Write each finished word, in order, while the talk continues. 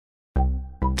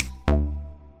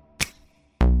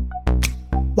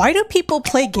Why do people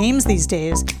play games these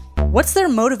days? What's their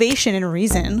motivation and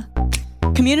reason?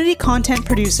 Community content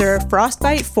producer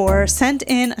Frostbite4 sent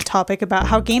in a topic about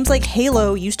how games like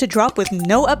Halo used to drop with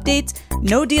no updates,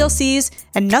 no DLCs,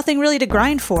 and nothing really to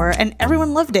grind for, and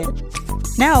everyone loved it.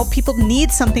 Now, people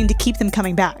need something to keep them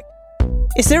coming back.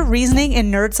 Is there reasoning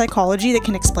in nerd psychology that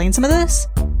can explain some of this?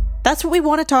 That's what we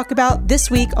want to talk about this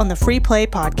week on the Free Play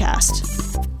Podcast.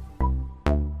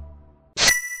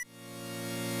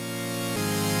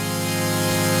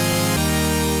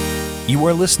 You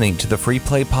are listening to the Free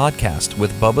Play Podcast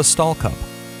with Bubba Stallcup,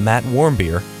 Matt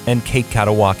Warmbier, and Kate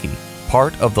Katawaki,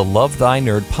 part of the Love Thy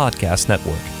Nerd Podcast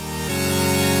Network.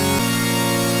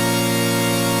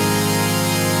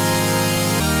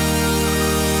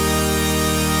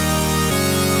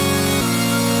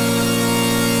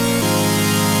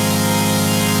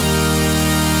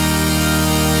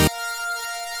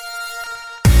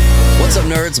 What's up,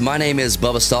 nerds? My name is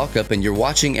Bubba Stallcup, and you're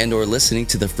watching and or listening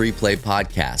to the Free Play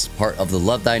Podcast, part of the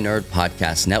Love Thy Nerd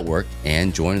Podcast Network.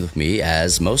 And joined with me,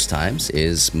 as most times,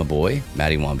 is my boy,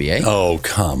 Matty Wambier. Oh,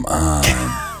 come on.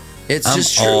 It's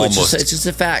just true. It's just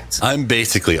a fact. I'm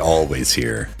basically always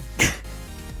here.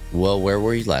 Well, where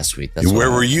were you last week?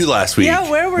 Where were you last week? Yeah,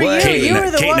 where were you? Kate, You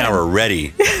were the Kate one. and I were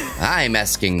ready. I'm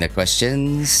asking the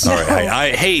questions. All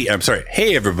right. Hey, I'm sorry.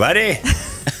 Hey, everybody.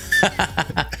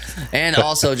 And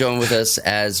also join with us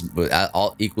as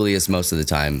equally as most of the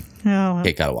time, Oh.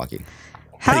 Kate Katawaki.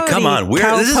 Hey, come on.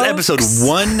 This is episode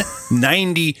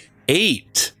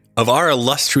 198 of our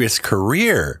illustrious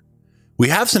career. We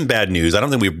have some bad news. I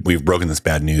don't think we've broken this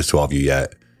bad news to all of you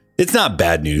yet. It's not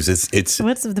bad news. It's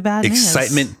What's the bad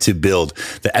excitement to build.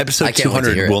 The episode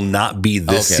 200 will not be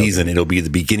this season. Ittle be the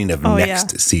beginning of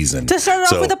next season. To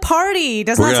start off with a party.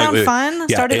 Doesn't that sound fun?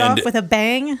 Yeah, Start it off with a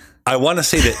bang. I want to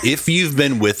say that if you've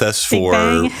been with us for,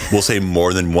 we'll say,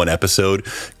 more than one episode,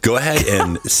 go ahead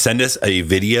and send us a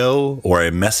video or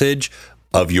a message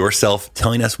of yourself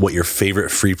telling us what your favorite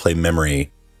free play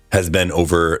memory has been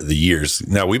over the years.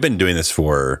 Now, we've been doing this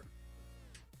for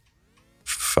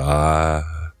 5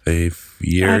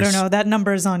 years. I don't know. That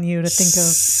number is on you to think of.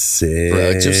 Just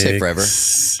say forever.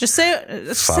 Just say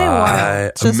a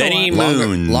while. Just many a while.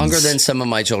 moons. Longer than some of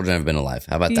my children have been alive.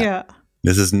 How about that? Yeah.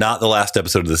 This is not the last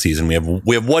episode of the season. We have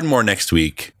one more next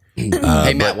week. Hey,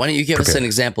 Matt, why don't you give us an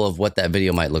example of what that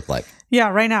video might look like? Yeah,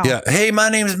 right now. Yeah. Hey, my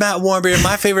name is Matt Warmbier.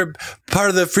 My favorite part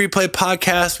of the Free Play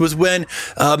Podcast was when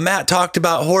Matt talked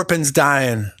about Horpins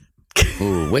dying.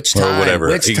 Ooh, which time? Or whatever.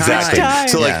 Exactly. Time.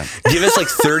 So, give us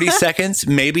 30 seconds,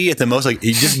 maybe at the most.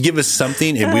 You just give us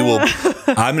something, and we will.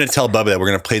 I'm going to tell Bubba that we're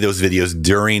going to play those videos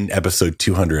during episode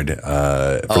 200.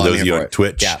 For those of you on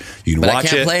Twitch, you can watch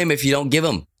it. I can't play them if you don't give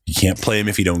them. You can't play them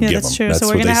if you don't give that's them. true. That's so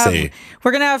what they say.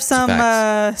 We're gonna have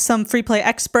some free play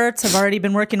experts have already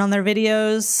been working on their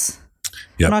videos.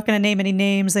 Yep. I'm not going to name any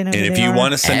names. They know. And if you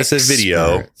want to send us a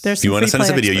video, you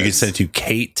can send it to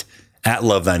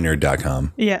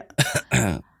kate@lovethynerd.com. Yeah.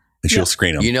 And she'll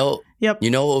screen them. You know Yep.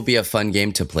 what would be a fun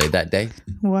game to play that day?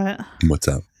 What? What's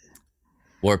up?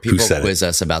 Where people quiz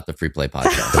us about the Free Play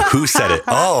Podcast. Who said it?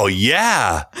 Oh,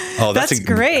 yeah. Oh, that's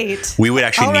great. We would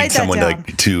actually need someone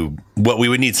we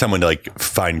would need someone to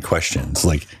find questions.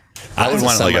 I would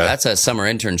want that's a summer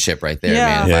internship right there,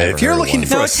 Yeah. man. Yeah, if you're looking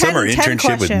for a summer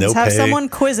internship with no have pay. someone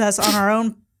quiz us on our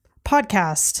own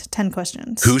podcast. 10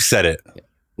 questions. Who said it?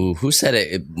 Ooh, who said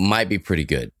it? It might be pretty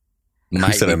good.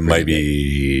 Who said it might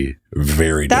be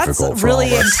very difficult That's for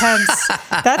really all of us. intense.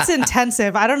 That's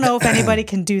intensive. I don't know if anybody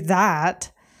can do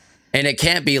that. And it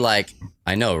can't be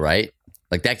I know, right?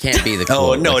 That can't be the Oh,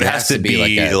 quote. no, it has to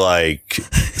be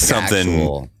something.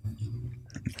 Actual.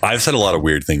 I've said a lot of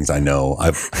weird things, I know.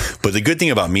 But the good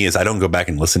thing about me is I don't go back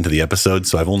and listen to the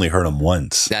episodes, so I've only heard them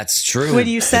once. That's true. When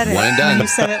you said it. One and done. When you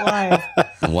said it live.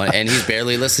 And he's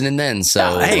barely listening then.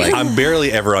 So Hey, I'm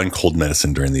barely ever on cold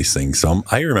medicine during these things, so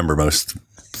I remember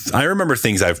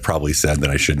things I've probably said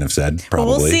that I shouldn't have said. Probably.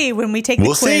 Well, we'll see when we take the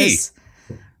quiz. See.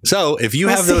 So if you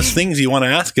have those things you want to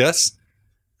ask us,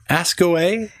 ask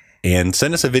away and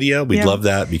send us a video. We'd love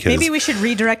that because maybe we should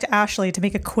redirect Ashley to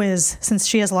make a quiz since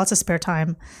she has lots of spare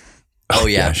time. Oh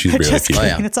yeah, she's barely Just puking.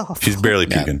 kidding. It's awful. She's barely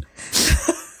puking.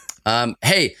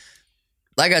 Hey,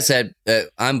 like I said,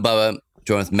 I'm Bubba.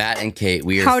 Joined with Matt and Kate.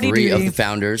 We are three of the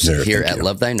founders here at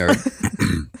Love Thy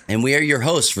Nerd, and we are your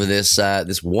hosts for this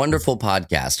wonderful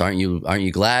podcast. Aren't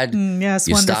you glad? Yes,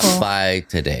 you wonderful. stopped by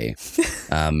today.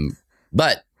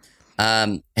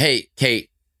 Hey, Kate.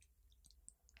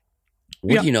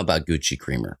 What do you know about Gucci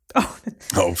Creamer?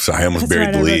 Oh, sorry, I almost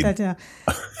buried the lead. Okay,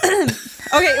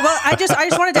 well, I just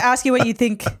wanted to ask you what you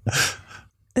think.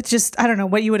 It's just, I don't know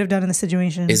what you would have done in the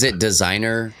situation. Is it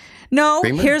designer? No,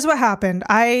 creamer? Here's what happened.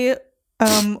 I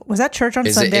was at church on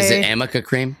Sunday. Is it Amica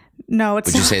cream? No, it's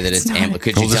Would you say that it's Amica?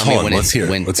 Could you tell me when let's hear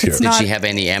it. Let's hear it. Did she have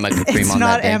any Amica cream on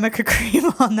that day? It's not Amica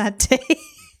cream on that day.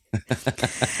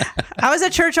 I was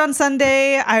at church on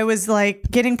Sunday. I was like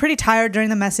getting pretty tired during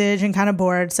the message and kind of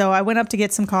bored. So I went up to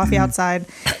get some coffee outside.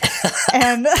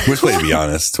 And which way to be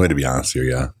honest? Way to be honest here,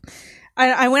 yeah.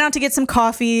 I went out to get some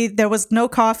coffee. There was no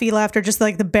coffee left, or just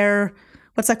like the bare,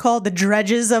 what's that called? The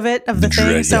dredges of it, of the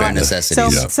thing. So,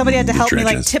 somebody had to help me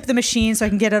like tip the machine so I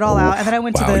can get it all out. And then I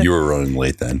went to the. You were running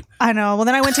late then. I know. Well,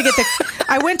 then I went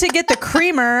to get the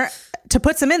creamer to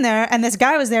put some in there, and this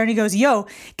guy was there, and he goes, "Yo,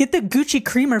 get the Gucci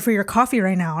creamer for your coffee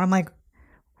right now." And I'm like,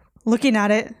 looking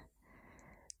at it,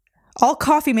 all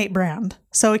Coffee Mate brand,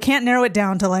 so we can't narrow it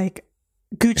down to like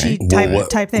Gucci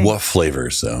type thing. What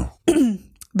flavors though?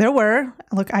 There were.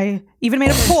 Look, I even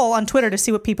made a poll on Twitter to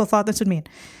see what people thought this would mean.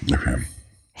 Okay.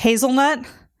 Hazelnut,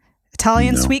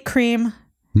 Italian sweet cream,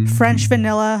 French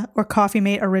vanilla, or Coffee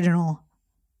Mate original.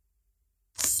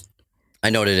 I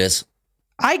know what it is.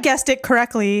 I guessed it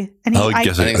correctly. And I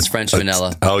think it's French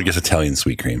vanilla. I would guess Italian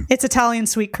sweet cream. It's Italian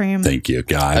sweet cream. Thank you.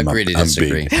 God, I'm a big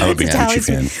Gucci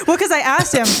fan. Well, because I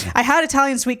asked him, I had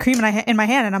Italian sweet cream in my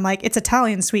hand, and I'm like, it's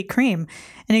Italian sweet cream.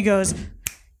 And he goes,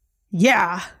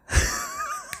 yeah.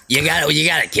 You got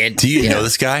it, kid. Do you know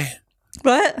this guy?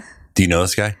 What? Do you know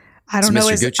this guy? I don't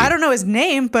know his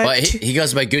name, but he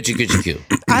goes by Gucci Q.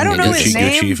 I don't know his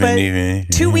name, but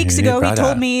 2 weeks ago he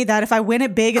told me that if I win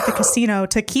it big at the casino,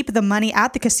 to keep the money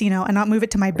at the casino and not move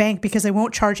it to my bank because they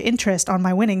won't charge interest on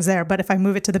my winnings there. But if I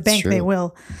move it to the bank, they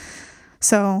will.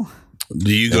 So,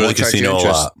 do you go to the casino a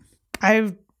lot?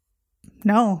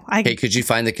 No. Hey, could you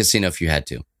find the casino if you had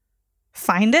to?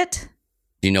 Find it?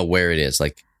 Do you know where it is?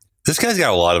 Like, this guy's got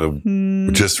a lot of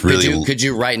just really. Could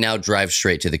you right now drive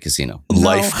straight to the casino?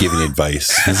 Life-giving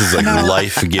advice. This is like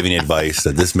life-giving advice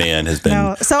that this man has been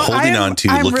holding on to,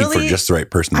 looking for just the right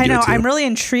person to give it to. I'm really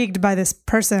intrigued by this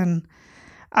person.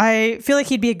 I feel like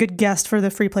he'd be a good guest for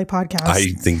the Free Play podcast.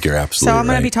 I think you're absolutely right. So I'm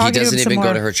going to be talking to him some more. He doesn't even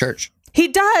go to her church. He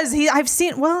does. I've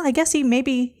seen. Well, I guess he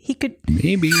could.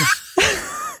 Maybe.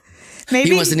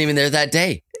 He wasn't even there that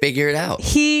day. Figure it out.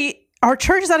 Our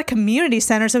church is at a community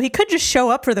center, so he could just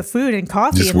show up for the food and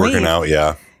coffee. Just and working leave. out,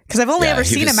 yeah. Because I've only ever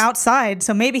seen him outside,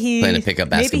 so maybe he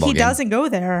doesn't go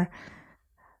there.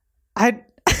 I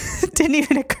didn't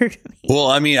even occur to me. Well,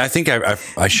 I mean, I think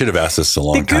I should have asked this a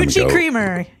long time ago. The Gucci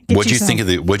creamer. What'd you think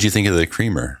of the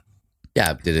creamer?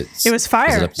 Yeah, it was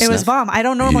fire. It was bomb. I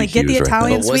don't normally get the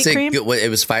Italian sweet cream. It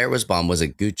was fire. It was bomb. Was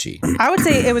it Gucci? I would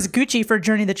say it was Gucci for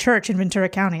Journey to Church in Ventura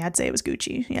County. I'd say it was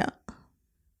Gucci. Yeah.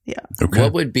 Yeah. Okay.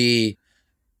 What would be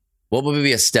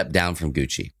a step down from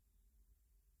Gucci?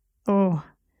 Oh,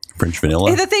 French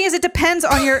vanilla. The thing is, it depends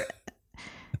on your.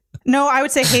 No, I would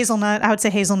say hazelnut. I would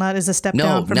say hazelnut is a step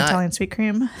down from Italian sweet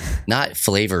cream. Not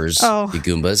flavors. Oh, you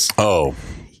Goombas. Oh,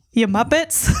 you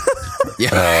Muppets.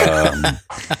 Yeah.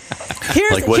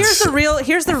 Here's the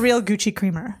real Gucci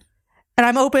creamer, and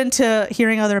I'm open to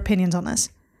hearing other opinions on this.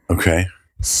 Okay.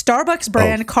 Starbucks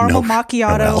brand caramel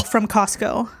macchiato from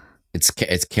Costco.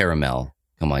 It's caramel.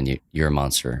 Come on, you're a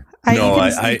monster. I'm gonna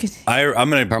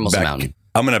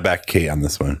back Kate on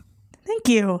this one. Thank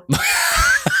you.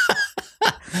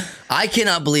 I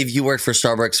cannot believe you worked for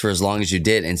Starbucks for as long as you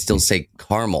did and still say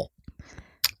caramel.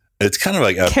 It's kind of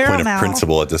like a point of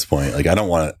principle at this point. Like I don't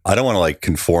want to like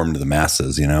conform to the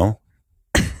masses, you know.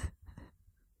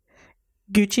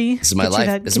 Gucci. This is my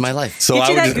life. This is my life. So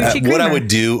what I would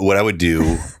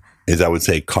do is I would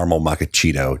say caramel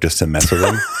macchiato just to mess with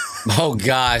them. Oh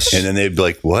gosh. And then they'd be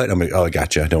like, "What?" I'm like, "Oh, I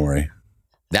gotcha. Don't worry."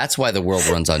 That's why the world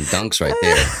runs on dunks right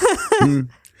there.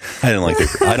 I don't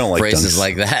like phrases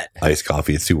like that. Iced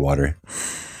coffee. It's too watery.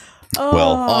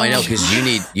 Oh, I know, because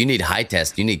you need high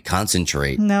test. You need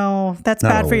concentrate. No, that's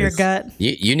bad for your gut.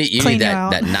 You need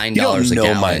that $9 a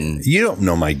gallon. You don't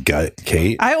know my gut,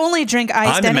 Kate. I only drink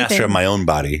iced. I'm the master of my own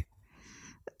body.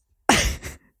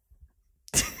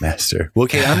 Master. Well,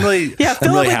 Kate, I'm really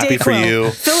happy for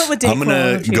you. Fill it with Dayquil. I'm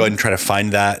gonna go ahead and try to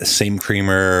find that same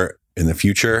creamer in the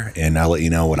future, and I'll let you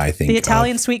know what I think. The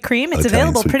Italian sweet cream. It's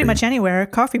available pretty much anywhere.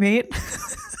 Coffee Mate.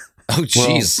 Oh,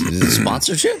 jeez. Is it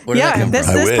sponsorship? This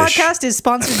podcast is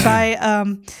sponsored by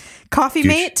Coffee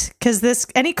Mate, because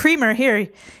any creamer here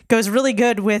goes really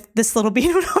good with this little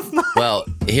bean of mine. Well,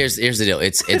 here's the deal.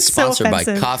 It's sponsored by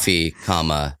Coffee,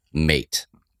 Mate.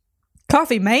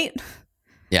 Coffee Mate.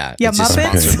 Yeah, it's just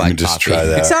sponsored by just Coffee. Try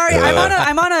that. Sorry,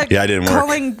 I'm on a yeah, I didn't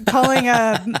calling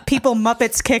people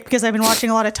Muppets kick because I've been watching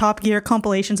a lot of Top Gear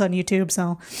compilations on YouTube.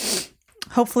 So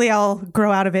hopefully I'll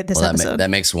grow out of it this episode. That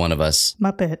makes one of us.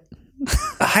 Muppet.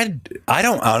 I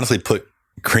don't honestly put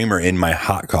creamer in my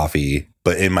hot coffee,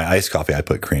 but in my iced coffee I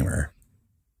put creamer.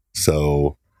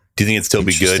 So do you think it'd still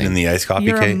be good in the iced coffee,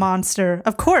 You're Kate? a monster.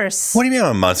 Of course. What do you mean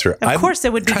I'm a monster? Of course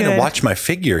it would be good. I'm trying to watch my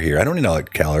figure here. I don't need all the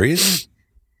calories.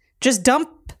 Just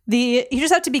you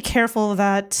just have to be careful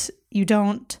that you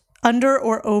don't under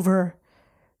or over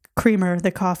creamer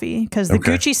the coffee, because the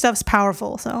Gucci stuff's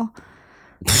powerful. So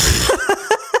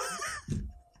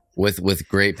with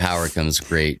great power comes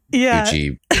great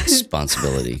Gucci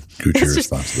responsibility. Gucci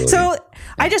responsibility. So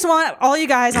I just want all you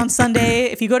guys on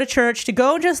Sunday, if you go to church, to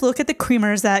go and just look at the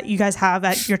creamers that you guys have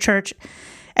at your church.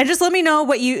 And just let me know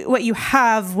what you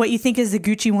have, what you think is the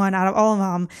Gucci one out of all of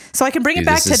them, so I can bring it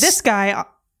back to this guy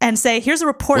and say, here's a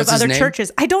report of other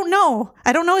churches. I don't know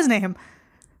his name.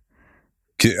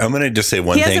 I'm going to just say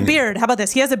one thing. He has a beard. How about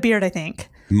this? He has a beard, I think.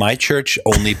 My church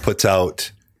only puts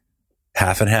out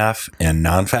half and half and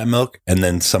non-fat milk, and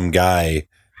then some guy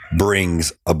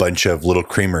brings a bunch of little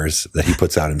creamers that he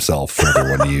puts out himself for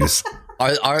everyone to use.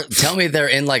 Tell me they're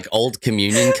in like old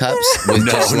communion cups with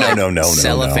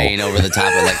cellophane over the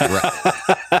top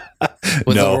of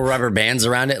with little rubber bands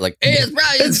around it. Like, hey,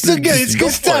 it's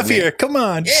good stuff here. Come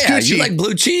on. Yeah, you like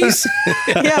blue cheese?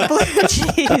 Yeah, blue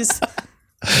cheese.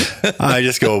 I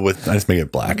just make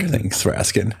it black. Thanks for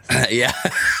asking. Yeah.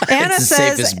 Anna it's the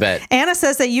safest bet. Anna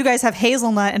says that you guys have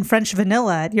hazelnut and French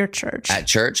vanilla at your church. At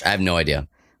church? I have no idea.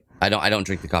 I don't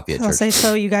drink the coffee at church. I'll say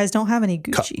so. You guys don't have any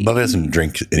Gucci. Bubba doesn't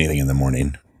drink anything in the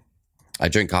morning. I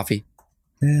drink coffee.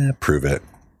 Yeah, prove it.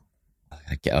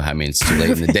 I mean, it's too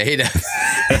late in the day. Do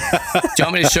you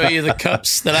want me to show you the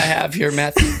cups that I have here,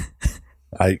 Matthew?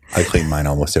 I clean mine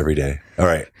almost every day. All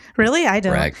right. Really? I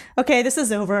don't. Brag. Okay, this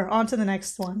is over. On to the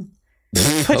next one.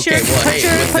 Put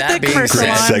the commercial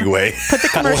on. Segue. Put the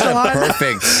commercial on.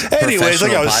 Perfect. Anyways,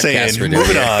 like I was saying,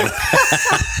 moving on.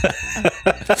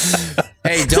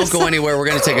 Hey, don't go anywhere. We're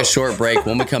going to take a short break.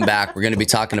 When we come back, we're going to be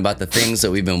talking about the things that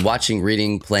we've been watching,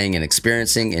 reading, playing, and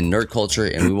experiencing in nerd culture.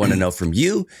 And we want to know from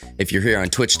you, if you're here on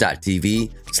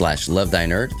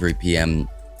twitch.tv/LoveThyNerd, 3 p.m.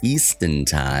 Eastern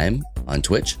time on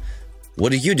Twitch.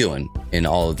 What are you doing in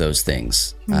all of those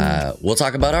things? We'll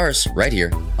talk about ours right here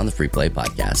on the Free Play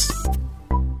Podcast.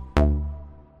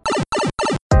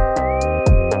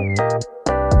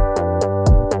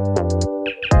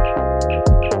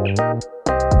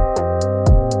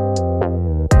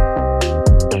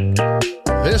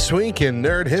 This week in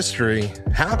Nerd History,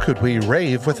 how could we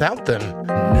rave without them?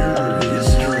 Nerd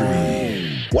History.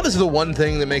 What is the one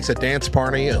thing that makes a dance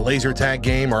party, a laser tag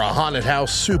game, or a haunted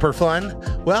house super fun?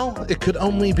 Well, it could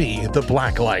only be the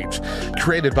black light.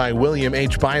 Created by William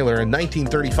H. Byler in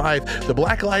 1935, the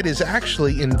black light is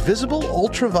actually invisible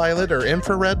ultraviolet or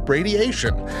infrared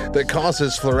radiation that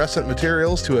causes fluorescent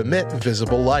materials to emit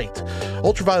visible light.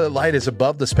 Ultraviolet light is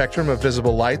above the spectrum of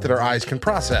visible light that our eyes can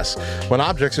process. When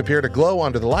objects appear to glow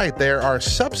under the light, there are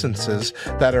substances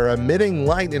that are emitting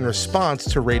light in response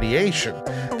to radiation.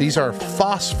 These are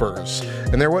phosphors,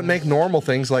 and they're what make normal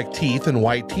things like teeth and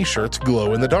white t-shirts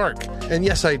glow in the dark. And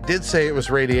yes, I did say it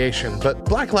was radiation, but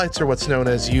black lights are what's known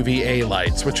as UVA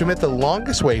lights, which emit the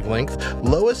longest wavelength,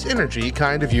 lowest energy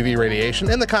kind of UV radiation,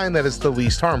 and the kind that is the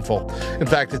least harmful. In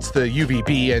fact, it's the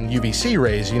UVB and UVC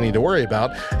rays you need to worry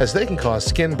about, as they can cause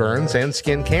skin burns and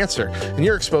skin cancer, and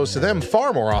you're exposed to them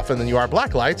far more often than you are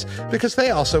black lights because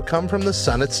they also come from the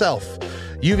sun itself.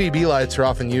 UVB lights are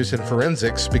often used in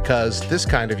forensics because this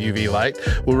kind of UV light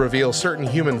will reveal certain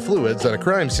human fluids at a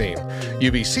crime scene.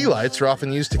 UVC lights are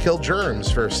often used to kill germs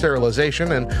for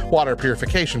sterilization and water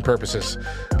purification purposes.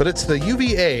 But it's the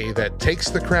UVA that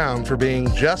takes the crown for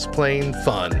being just plain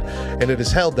fun, and it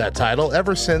has held that title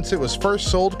ever since it was first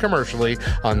sold commercially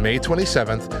on May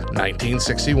 27th,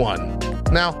 1961.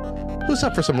 Now, who's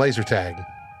up for some laser tag?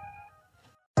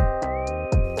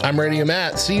 I'm Radio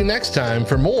Matt. See you next time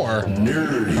for more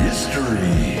Nerd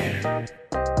History.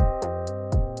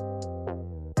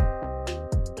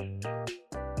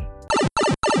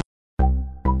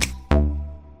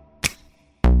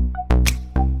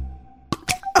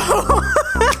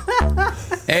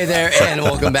 Hey there, and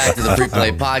welcome back to the Free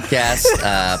Play Podcast,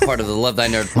 part of the Love Thy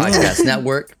Nerd Podcast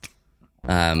Network.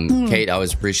 Kate, I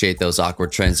always appreciate those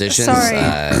awkward transitions. Sorry.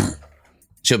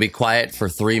 She'll be quiet for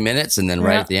 3 minutes, and then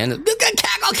right at the end,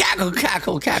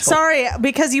 cackle. Sorry,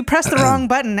 because you pressed the wrong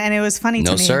button and it was funny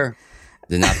to me. No, sir.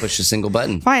 Did not push a single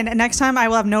button. Fine. Next time I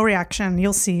will have no reaction.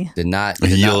 You'll see. Did not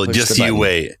You'll push just the button. you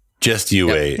wait. Just you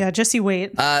wait. Yeah, just you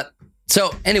wait.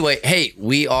 So anyway, hey,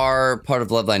 we are part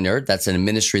of Love Thy Nerd. That's a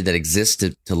ministry that exists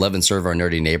to love and serve our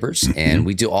nerdy neighbors. And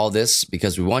we do all this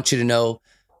because we want you to know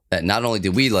that not only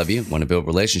do we love you, want to build a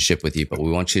relationship with you, but we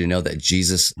want you to know that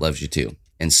Jesus loves you too.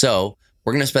 And so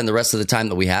we're going to spend the rest of the time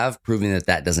that we have proving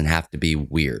that doesn't have to be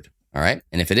weird. All right.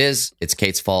 And if it is, it's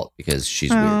Kate's fault because she's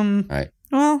weird. All right.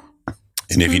 Well,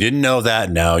 And if you didn't know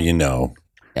that, now you know.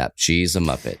 Yeah, she's a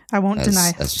Muppet. I won't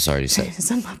deny. That's sorry to say.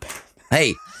 She's a Muppet.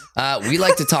 Hey, we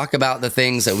like to talk about the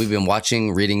things that we've been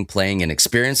watching, reading, playing, and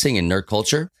experiencing in nerd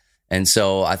culture. And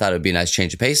so I thought it would be a nice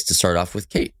change of pace to start off with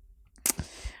Kate.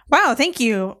 Wow, thank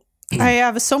you. I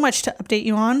have so much to update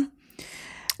you on.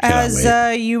 As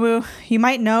you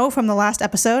might know from the last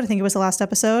episode, I think it was the last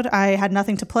episode, I had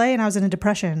nothing to play and I was in a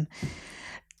depression.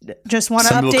 Just want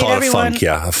to update everyone.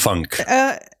 A funk.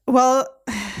 Well,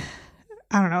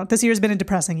 I don't know. This year's been a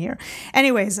depressing year.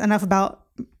 Anyways, enough about...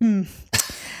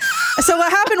 So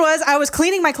what happened was I was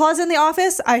cleaning my closet in the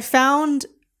office. I found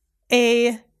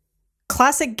a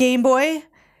classic Game Boy,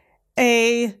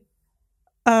 a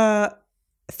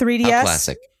 3DS. How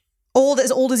classic.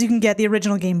 As old as you can get, the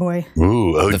original Game Boy.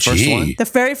 Ooh, OG. The first one? The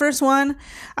very first one.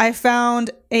 I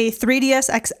found a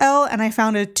 3DS XL and I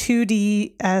found a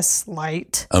 2DS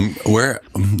Lite. Where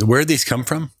did these come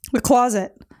from? The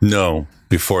closet. No,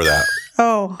 before that.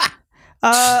 Oh.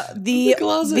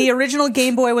 The original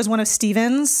Game Boy was one of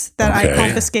Steven's that I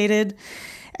confiscated.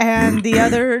 And the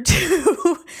other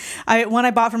two, one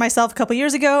I bought for myself a couple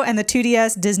years ago, and the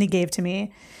 2DS Disney gave to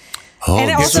me. Oh,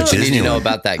 and Here's what you need to Disneyland. know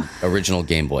about that original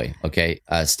Game Boy, okay?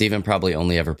 Steven probably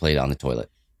only ever played on the toilet.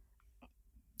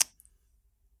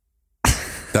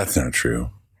 That's not true.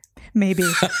 Maybe.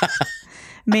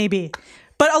 Maybe.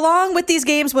 But along with these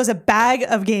games was a bag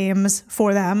of games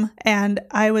for them. And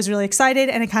I was really excited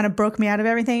and it kind of broke me out of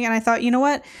everything. And I thought, you know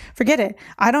what? Forget it.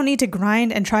 I don't need to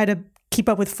grind and try to keep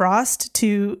up with Frost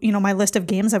to, my list of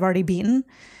games I've already beaten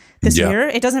this year.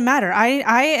 It doesn't matter.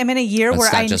 I am in a year where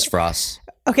It's not just Frost.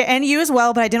 Okay, and you as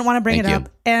well, but I didn't want to bring it up.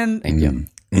 And Thank you.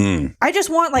 I just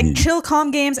want chill,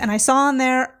 calm games. And I saw on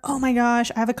there, oh my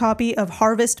gosh, I have a copy of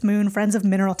Harvest Moon, Friends of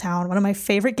Mineral Town, one of my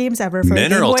favorite games ever for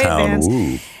Mineral Game Boy Town. Advance.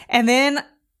 Ooh. And then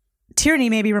Tyranny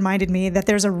maybe reminded me that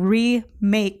there's a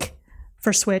remake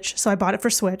for Switch, so I bought it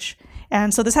for Switch.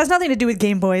 And so this has nothing to do with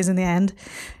Game Boys in the end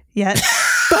yet.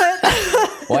 But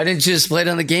Why didn't you just play it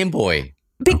on the Game Boy?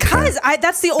 because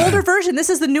that's the older version. This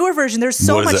is the newer version. There's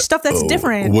so much stuff that's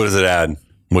different. What does it add?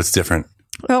 What's different?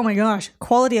 Oh my gosh.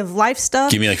 Quality of life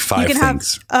stuff. Give me like 5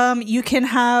 things. You can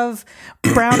have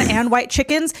brown and white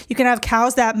chickens. You can have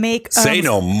cows that make... Say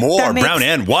no more. Brown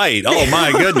and white. Oh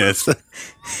my goodness.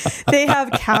 They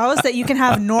have cows that you can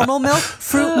have normal milk,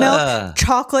 fruit milk,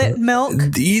 chocolate milk,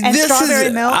 and strawberry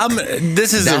milk.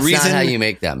 This is That's the reason... not how you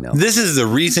make that milk. This is the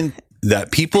reason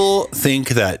that people think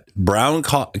that brown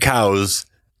cows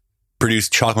produce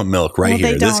chocolate milk here.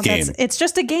 They This don't. game. It's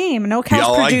just a game. No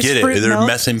cows I produce get it. fruit They're milk.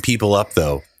 messing people up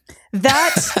though.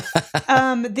 That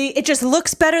it just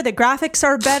looks better. The graphics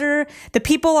are better. The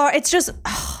people are. It's just.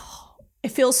 It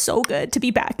feels so good to be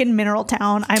back in Mineral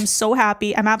Town. I'm so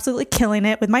happy. I'm absolutely killing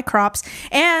it with my crops,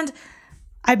 and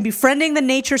I'm befriending the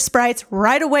nature sprites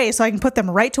right away, so I can put them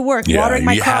right to work, watering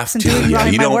my crops and doing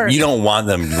my work. You don't want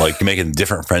them making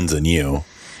different friends than you.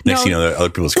 Next thing you know,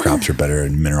 other people's crops are better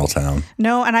in Mineral Town.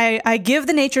 No, and I give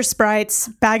the nature sprites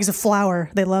bags of flour.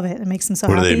 They love it. It makes them so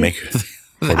happy. What do they make?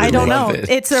 I don't know.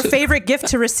 It's their favorite gift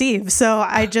to receive, so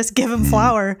I just give them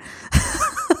flour.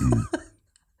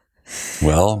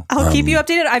 Well, I'll keep you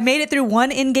updated. I made it through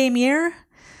one in-game year,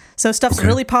 so stuff's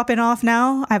really popping off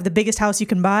now. I have the biggest house you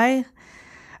can buy.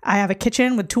 I have a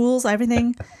kitchen with tools,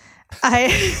 everything.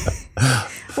 Why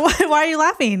are you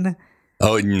laughing?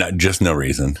 Oh, just no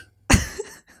reason.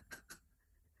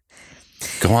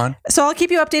 Go on. So I'll keep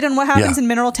you updated on what happens in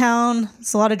Mineral Town.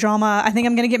 It's a lot of drama. I think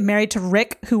I'm going to get married to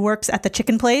Rick, who works at the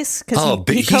chicken place because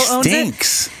he co-owns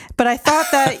stinks. it. But I thought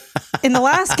that in the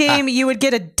last game, you would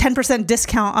get a 10%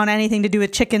 discount on anything to do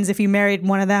with chickens if you married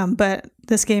one of them. But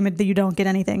this game, you don't get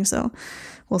anything. So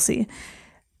we'll see.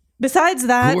 Besides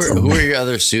that, who are your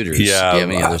other suitors? Yeah, do you have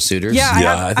any other suitors?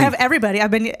 Yeah, I have everybody.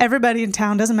 Everybody in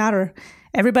town. Doesn't matter.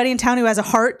 Everybody in town who has a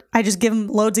heart, I just give them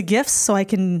loads of gifts so I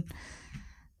can.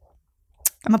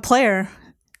 I'm a player.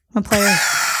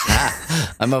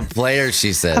 I'm a player,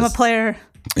 she says. I'm a player.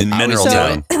 In Mineral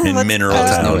Town. In Mineral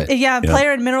Town. Yeah,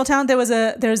 player in Mineral Town. There's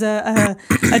a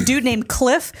dude named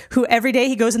Cliff who every day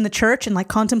he goes in the church and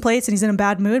contemplates and he's in a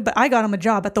bad mood. But I got him a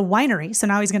job at the winery, so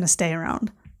now he's going to stay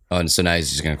around. Oh, and so now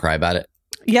he's just going to cry about it?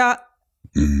 Yeah.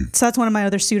 So that's one of my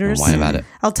other suitors. Whine about it.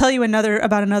 I'll tell you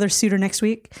about another suitor next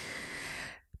week.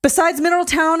 Besides Mineral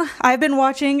Town, I've been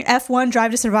watching F1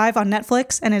 Drive to Survive on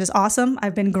Netflix, and it is awesome.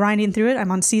 I've been grinding through it. I'm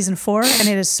on season 4, and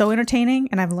it is so entertaining,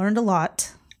 and I've learned a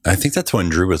lot. I think that's when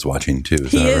Drew was watching too.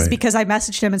 He is, right? because I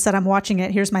messaged him and said, I'm watching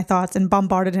it. Here's my thoughts, and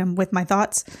bombarded him with my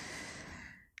thoughts.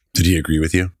 Did he agree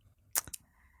with you?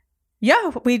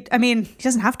 Yeah, he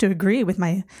doesn't have to agree with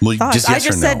my thoughts. Just yes I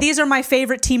just or said no. these are my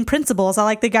favorite team principals. I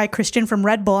like the guy Christian from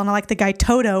Red Bull, and I like the guy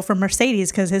Toto from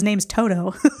Mercedes because his name's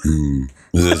Toto.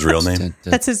 Is it his real name?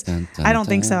 That's his. I don't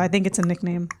think so. I think it's a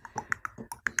nickname.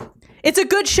 It's a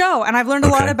good show, and I've learned a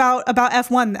lot about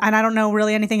F1, and I don't know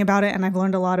really anything about it, and I've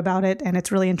learned a lot about it, and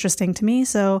it's really interesting to me.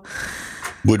 So,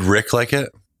 would Rick like it?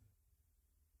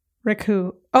 Rick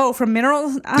who? Oh, from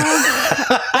Mineral?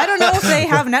 I don't know if they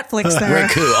have Netflix there.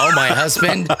 Rick who? Oh, my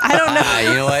husband? I don't know.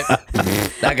 You know what?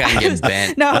 That guy can get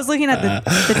bent. No, I was looking at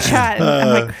the chat, and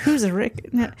I'm like, who's a Rick?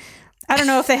 I don't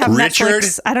know if they have Richard?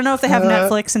 Netflix. I don't know if they have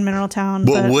Netflix in Mineral Town.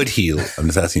 What but would he? I'm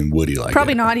just asking, would he like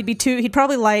probably it? not. He'd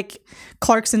probably like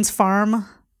Clarkson's Farm.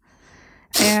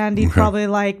 And he'd probably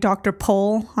like Dr.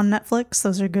 Pole on Netflix.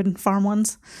 Those are good farm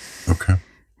ones. Okay.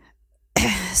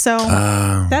 So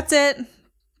that's it.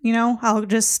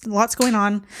 Lots going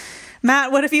on.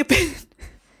 Matt, what have you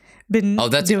been Oh,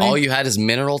 that's doing? all you had is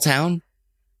Mineral Town?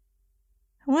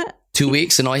 What? 2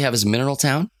 weeks and all you have is Mineral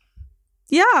Town?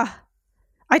 Yeah.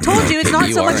 I told you it's not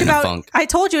You so are much in a about funk. I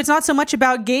told you it's not so much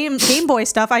about Game Boy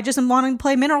stuff. I just am wanting to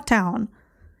play Mineral Town.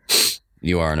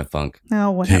 You are in a funk.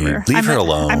 No, whatever. Hey, leave her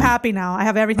alone. I'm happy now. I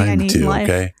have everything I need in life.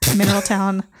 Okay. Mineral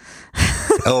Town.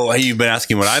 Oh, you've been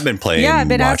asking what I've been playing. Yeah, I've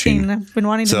been watching. asking. I've been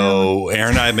wanting to know. So Aaron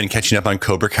and I have been catching up on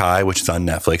Cobra Kai, which is on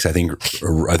Netflix. I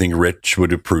think Rich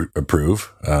would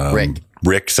approve.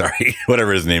 Rick, sorry,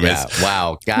 whatever his name is.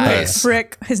 Wow, guys.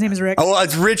 Rick. His name is Rick. Oh, well,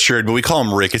 it's Richard, but we call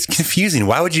him Rick. It's confusing.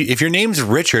 Why would you? If your name's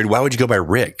Richard, why would you go by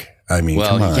Rick? I mean,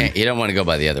 Well, come on. you don't want to go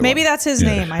by the other Maybe one. that's his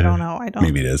name. I don't know.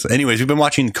 Maybe it is. Anyways, we've been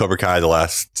watching Cobra Kai,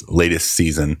 the latest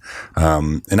season,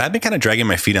 and I've been kind of dragging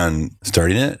my feet on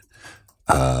starting it.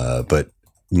 But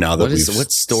now that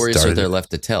What stories are there left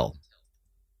to tell?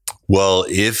 Well,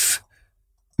 if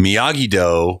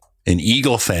Miyagi-Do and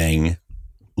Eagle Fang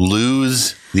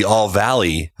lose the All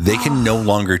Valley, they can no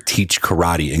longer teach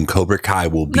karate, and Cobra Kai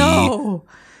will be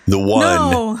the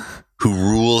one who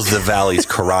rules the Valley's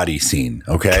karate scene.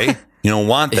 Okay, you don't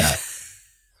want that.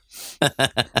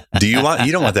 You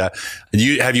don't want that.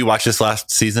 Have you watched this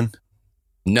last season?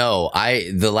 No,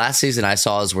 the last season I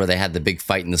saw is where they had the big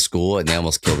fight in the school and they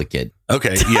almost killed a kid.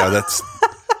 Okay, yeah, that's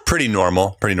pretty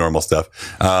normal stuff.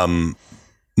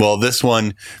 Well, this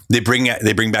one they bring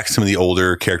back some of the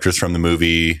older characters from the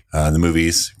movies. One of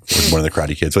the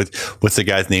Karate Kids. What's the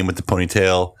guy's name with the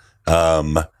ponytail?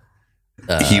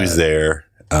 He was there.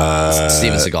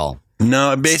 Steven Seagal.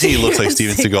 No, basically he looks like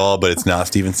Steven Seagal, but it's not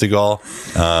Steven Seagal.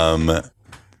 I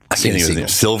can't think of his name.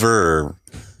 Silver or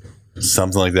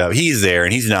something like that. He's there,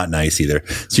 and he's not nice either.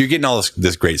 So you're getting all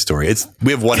this great story.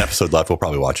 We have one episode left. We'll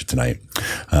probably watch it tonight.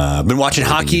 Been watching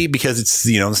hockey because it's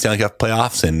the Stanley Cup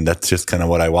playoffs, and that's just kind of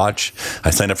what I watch.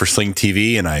 I signed up for Sling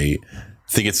TV, and I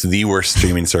think it's the worst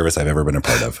streaming service I've ever been a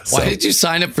part of. Why did you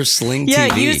sign up for Sling TV?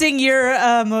 Yeah, using your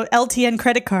LTN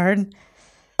credit card.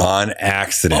 On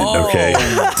accident, okay.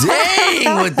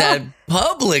 Dang, with that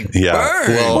public burn.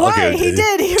 Well, Why? okay. He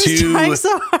did. He was trying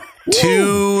so hard.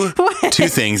 Two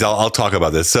things. I'll talk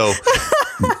about this. So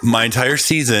my entire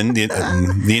season,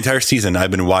 the entire season, I've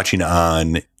been watching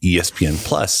on ESPN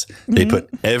Plus. They put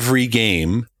every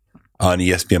game on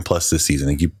ESPN Plus this season.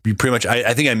 Like you pretty much.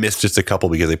 I think I missed just a couple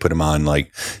because they put them on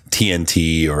like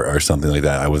TNT or something like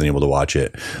that. I wasn't able to watch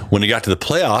it. When it got to the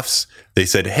playoffs, they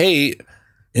said, "Hey,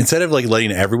 instead of like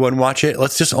letting everyone watch it,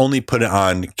 let's just only put it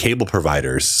on cable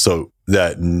providers so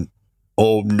that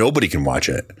nobody can watch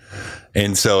it."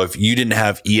 And so if you didn't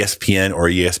have ESPN or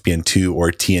ESPN2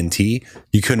 or TNT,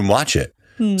 you couldn't watch it.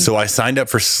 So I signed up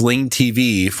for Sling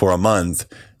TV for a month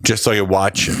just so I could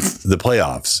watch the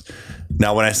playoffs.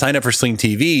 Now, when I signed up for Sling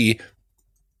TV,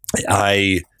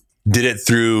 I did it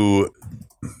through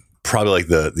probably like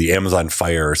the Amazon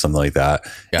Fire or something like that.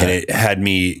 And it had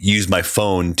me use my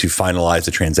phone to finalize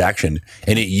the transaction.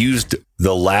 And it used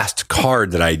the last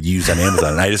card that I'd used on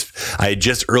Amazon. And I had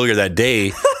just earlier that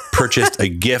day purchased a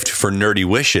gift for Nerdy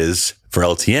Wishes for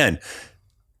LTN.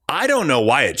 I don't know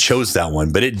why it chose that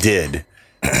one, but it did.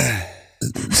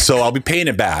 So I'll be paying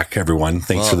it back, everyone.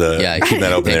 Thanks for keeping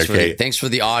that open there, Kate. Thanks for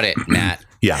the audit, Matt.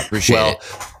 Yeah. Appreciate it.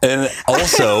 And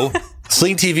also,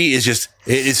 Sling TV is it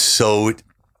is so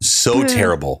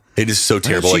terrible. It is so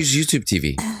terrible. Why don't you use YouTube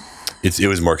TV? It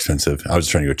was more expensive. I was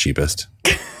trying to go cheapest.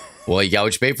 Well, you got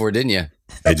what you paid for, didn't you?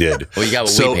 I did. Well, you got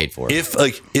what we paid for. If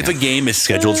a game is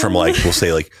scheduled from we'll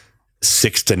say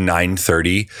 6 to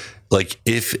 9:30,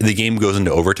 if the game goes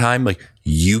into overtime,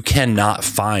 you cannot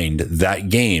find that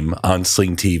game on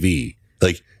Sling TV.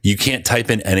 You can't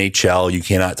type in NHL. You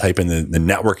cannot type in the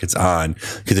network it's on,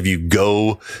 because if you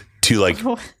go to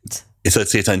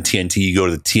let's say it's on TNT, you go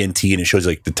to the TNT and it shows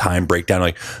the time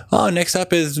breakdown. Next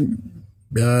up is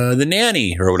The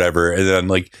Nanny or whatever, and then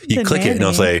like you click it and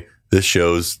it'll say this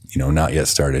show's not yet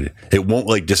started. It won't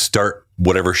like just start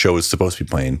whatever show is supposed to be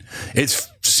playing. It's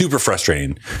super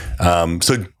frustrating.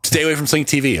 So stay away from Sling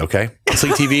TV, okay?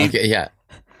 Sling TV, okay, yeah,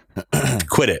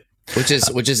 quit it. Which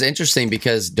is interesting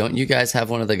because don't you guys have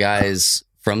one of the guys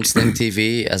from Sling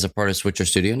TV as a part of Switcher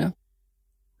Studio now?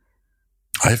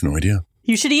 I have no idea.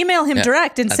 You should email him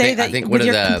direct and say that with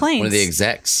your complaints. One of the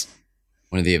execs.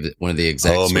 One of the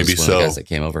execs. Oh, maybe was so. One of the guys that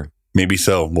came over. Maybe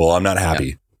so. Well, I'm not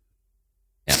happy.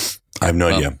 Yeah. I have no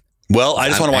idea. Well, I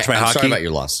just want to watch my hockey. Sorry about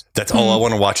your loss. That's all I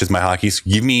want to watch is my hockey. So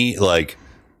give me like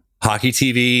hockey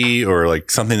TV or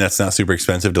like something that's not super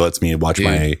expensive to let me watch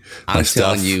my I'm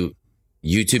stuff. telling you,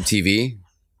 YouTube TV.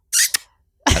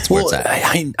 That's where it's at.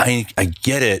 I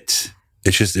get it.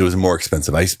 It's just it was more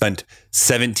expensive. I spent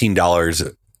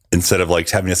 $17 instead of like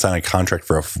having to sign a contract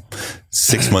for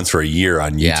 6 months or a year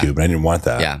on YouTube. And I didn't want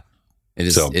that. Yeah, it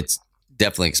is. It's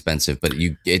definitely expensive, but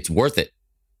it's worth it.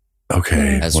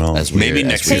 Okay. Maybe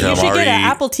next year. Hey, you should get an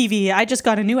Apple TV. I just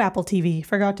got a new Apple TV.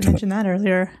 Forgot to mention that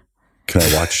earlier. Can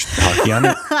I watch hockey on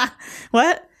it?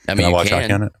 What? I mean, can I watch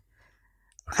hockey on it?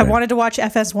 Okay. I wanted to watch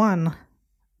FS1,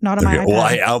 not on my iPad.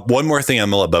 Well, one more thing.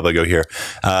 I'm going to let Bubba go here.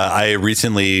 I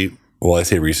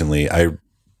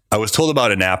was told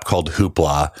about an app called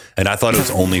Hoopla, and I thought it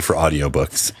was only for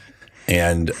audiobooks.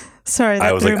 And sorry,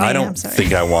 I was like, I don't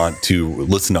think I want to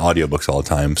listen to audiobooks all the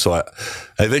time. So I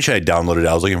eventually downloaded it.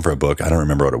 I was looking for a book. I don't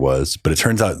remember what it was, but it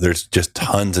turns out there's just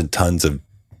tons and tons of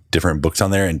different books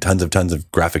on there and tons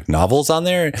of graphic novels on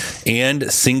there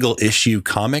and single issue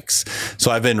comics.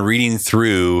 So I've been reading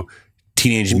through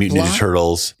Teenage Mutant Ninja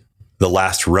Turtles, The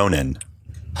Last Ronin.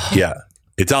 Yeah.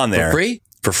 It's on there.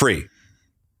 For free.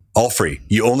 All free.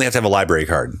 You only have to have a library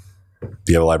card. Do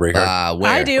you have a library card?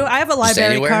 Where? I do. I have a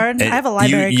library card. And I have a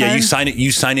library card. Yeah,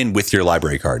 you sign in with your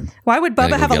library card. Why would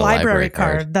Bubba have a library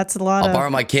card? That's a lot I'll borrow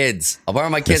my kids'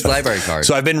 library card.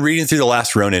 So I've been reading through The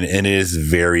Last Ronin, and it is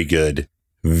very good.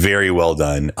 Very well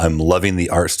done. I'm loving the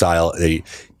art style. They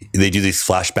do these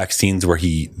flashback scenes where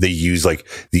they use like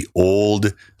the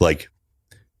old, like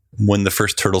when the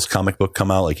first Turtles comic book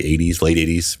come out, like late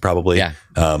 80s probably. Yeah.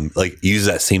 Like use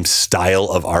that same style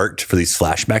of art for these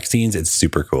flashback scenes. It's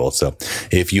super cool. So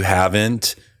if you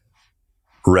haven't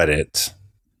read it,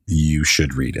 you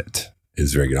should read it.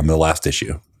 It's very good. I'm in the last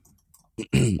issue.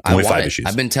 Only 5 issues.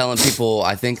 I've been telling people,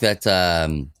 I think that,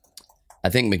 I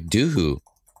think McDoohoo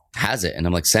has it. And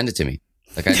I'm like, send it to me.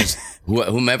 Like I just,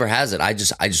 whomever has it, I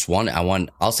just want it.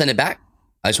 I'll send it back.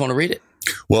 I just want to read it.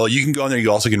 Well, you can go on there.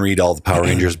 You also can read all the Power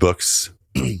Rangers books.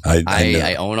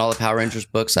 I own all the Power Rangers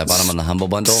books. I bought them on the Humble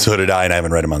Bundle. So did I, and I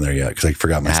haven't read them on there yet because I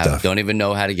forgot my stuff. Don't even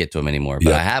know how to get to them anymore,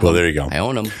 but I have them. Well, there you go. I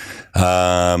own them.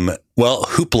 Well,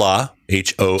 Hoopla,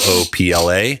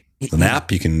 Hoopla, is an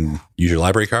app. You can use your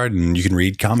library card and you can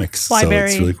read comics. Library,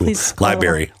 so it's really cool. Please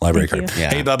library card.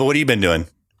 Yeah. Hey, Bubba, what have you been doing?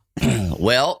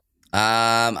 Well,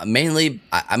 mainly,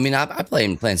 I'm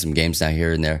playing some games now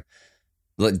here and there.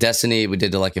 Destiny, we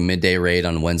did like a midday raid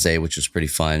on Wednesday, which was pretty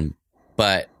fun.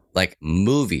 But like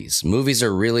movies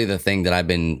are really the thing that I've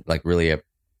been like really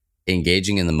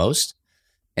engaging in the most.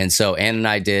 And so Ann and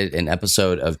I did an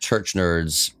episode of Church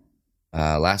Nerds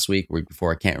last week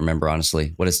before. I can't remember,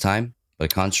 honestly, what is time, but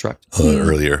a construct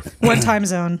earlier. What time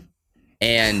zone?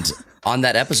 And on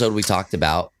that episode, we talked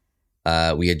about,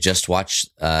 we had just watched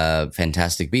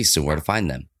Fantastic Beasts and where to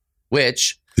find them,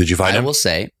 which did you find him? I will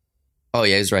say, oh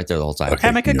yeah, he's right there the whole time. Okay,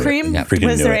 Amica cream? Yeah.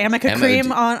 Was there Amica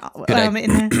cream on in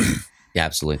there? Yeah,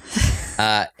 absolutely.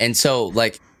 And so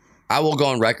like, I will go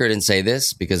on record and say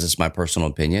this because it's my personal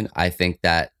opinion. I think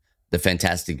that the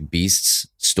Fantastic Beasts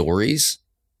stories,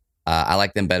 I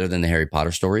like them better than the Harry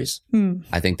Potter stories.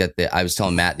 I think that I was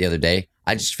telling Matt the other day,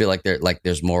 I just feel like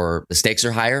there's more, the stakes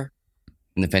are higher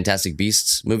in the Fantastic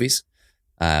Beasts movies.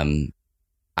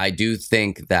 I do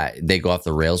think that they go off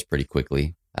the rails pretty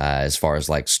quickly as far as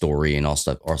like story and all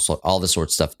stuff, or all this sort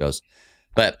of stuff goes.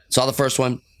 But saw the first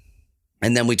one,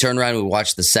 and then we turned around and we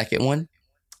watched the second one,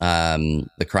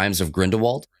 The Crimes of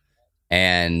Grindelwald,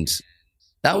 and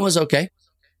that one was okay. It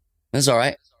was all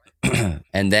right.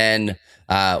 And then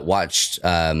watched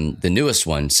the newest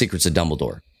one, Secrets of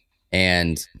Dumbledore,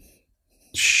 and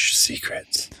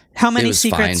secrets. How many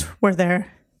secrets were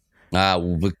there?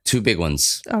 2 big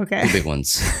ones. Okay. 2 big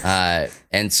ones.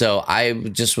 And so I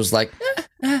just was like,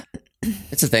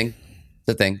 it's a thing. It's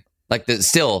a thing. Like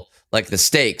the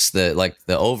stakes, the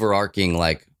overarching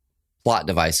like plot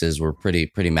devices were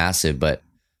pretty massive, but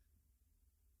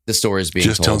the story is being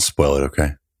just told. Don't spoil it,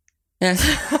 okay? Yeah.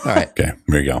 All right. Okay.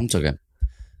 There you go. It's okay.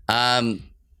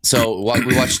 So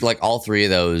we watched like all 3 of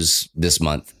those this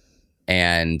month.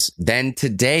 And then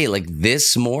today, like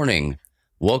this morning,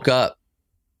 Woke up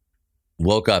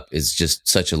is just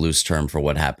such a loose term for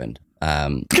what happened.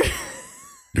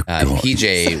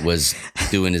 PJ was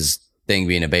doing his thing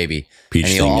being a baby. And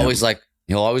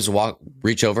he'll always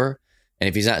reach over, and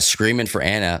if he's not screaming for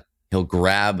Anna, he'll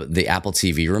grab the Apple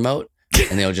TV remote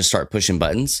and they'll just start pushing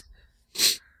buttons.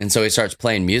 And so he starts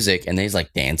playing music, and then he's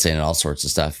like dancing and all sorts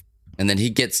of stuff. And then he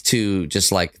gets to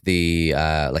just like the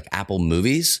like Apple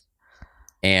Movies,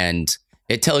 and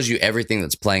it tells you everything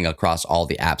that's playing across all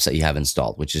the apps that you have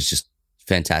installed, which is just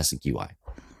fantastic UI.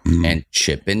 And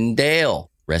Chip and Dale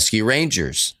Rescue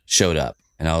Rangers showed up,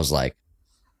 and I was like,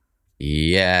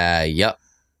 yep,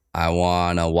 I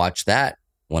want to watch that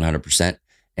 100%.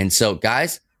 And so,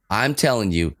 guys, I'm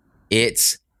telling you,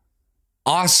 it's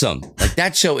awesome. Like,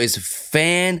 that show is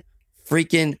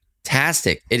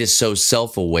fan-freaking-tastic. It is so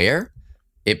self-aware.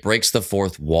 It breaks the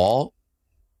fourth wall.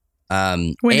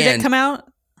 When did it come out?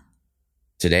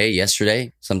 Today,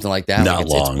 yesterday, something like that. Not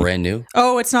long. It's brand new.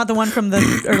 Oh, it's not the one from the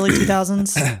early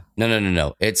 2000s?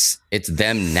 No. It's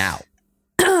them now.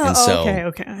 And so,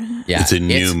 okay. Yeah, it's a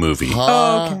new movie.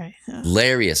 Okay.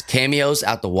 Hilarious. Cameos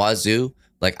out the wazoo.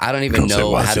 Like, I don't even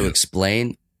know how to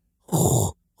explain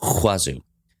wazoo.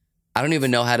 I don't even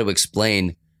know how to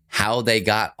explain how they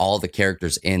got all the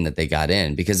characters in that they got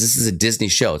in, because this is a Disney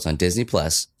show. It's on Disney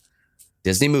Plus,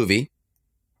 Disney movie.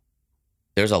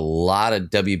 There's a lot of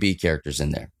WB characters in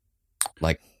there,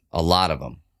 like a lot of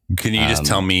them. Can you just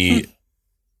tell me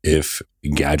if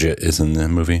Gadget is in the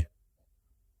movie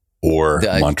or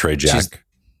Monterey Jack?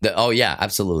 Oh yeah,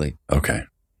 absolutely. Okay.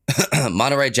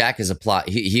 Monterey Jack is a plot.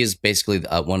 He is basically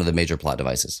one of the major plot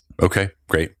devices. Okay,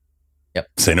 great. Yep.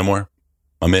 Say no more.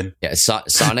 I'm in. Yeah,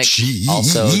 Sonic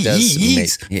also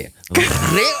does. Yeah.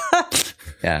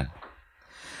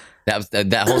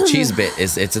 That whole cheese bit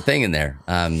it's a thing in there.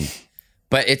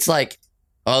 But it's like,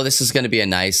 oh, this is going to be a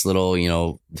nice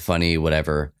little, funny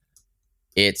whatever.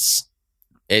 It's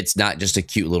not just a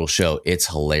cute little show. It's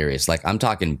hilarious. Like, I'm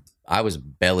talking, I was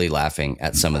belly laughing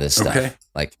at some of this stuff. Okay.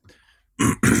 Like,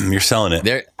 you're selling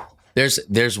it.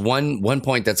 There's one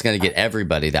point that's going to get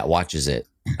everybody that watches it.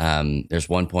 There's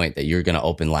one point that you're going to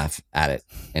open laugh at it,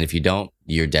 and if you don't,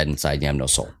 you're dead inside. You have no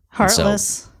soul.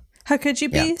 Heartless. How could you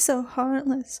be so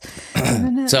heartless?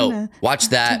 So watch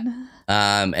that.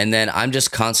 And then I'm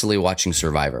just constantly watching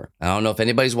Survivor. I don't know if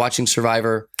anybody's watching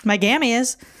Survivor. My Gammy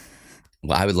is.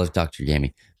 Well, I would love to talk to your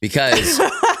Gammy, because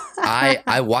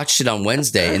I watched it on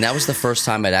Wednesday, and that was the first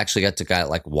time I'd actually got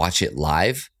to watch it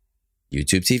live,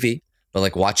 YouTube TV,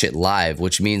 but watch it live,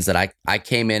 which means that I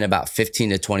came in about 15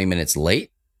 to 20 minutes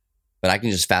late, but I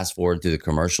can just fast forward through the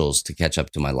commercials to catch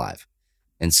up to my live.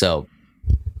 And so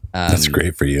that's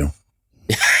great for you.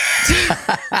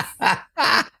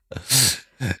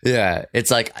 Yeah, it's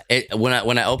like when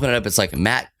I open it up, it's like,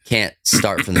 Matt can't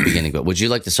start from the beginning, but would you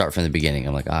like to start from the beginning?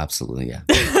 I'm like, oh, absolutely, yeah.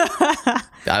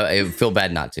 I feel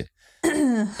bad not to.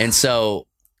 And so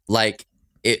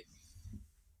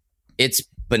it's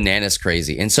bananas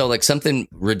crazy. And so something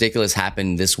ridiculous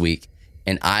happened this week,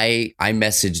 and I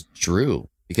messaged Drew,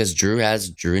 because Drew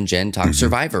and Jen talk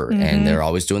Survivor, and they're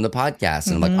always doing the podcast,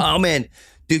 and I'm like, oh man,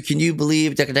 dude, can you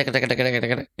believe?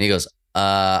 And he goes,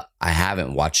 I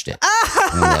haven't watched it.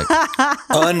 And I'm like,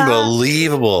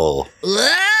 unbelievable.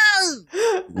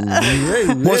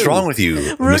 What's wrong with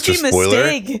you, Rookie Mr. Spoiler?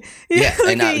 mistake. Yeah,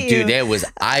 and dude, there was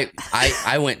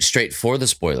I went straight for the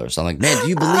spoilers. I'm like, man, do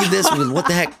you believe this? What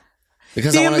the heck?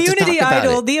 Because I wanted to talk about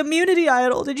it. The immunity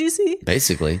idol. Did you see?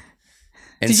 Basically.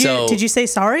 And did you say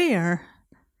sorry, or?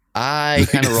 I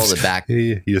kind of rolled it back.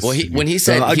 Well, when he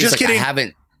said, he was like, I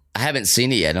haven't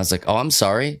seen it yet. And I was like, oh, I'm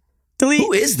sorry. Delete.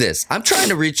 Who is this? I'm trying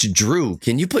to reach Drew.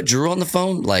 Can you put Drew on the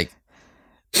phone? Drew on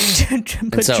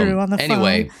the phone.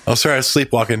 Anyway. Oh, sorry, I was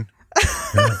sleepwalking.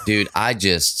 Dude, I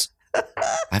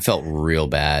felt real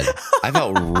bad.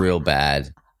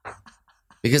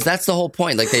 Because that's the whole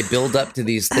point. They build up to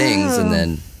these things, and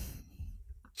then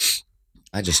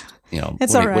I just,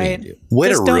 it's all right. Way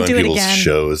to ruin people's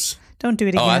shows. Don't do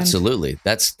it again. Oh, absolutely.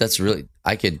 That's really,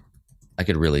 I could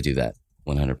really do that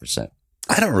 100%.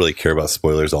 I don't really care about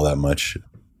spoilers all that much.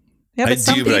 Yeah, but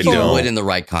some people would in the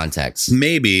right context.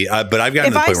 Maybe, but I've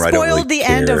gotten to the point where I don't really care. If I spoiled the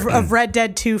end of Red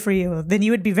Dead 2 for you, then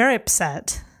you would be very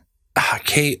upset.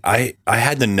 Kate, I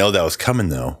had to know that was coming,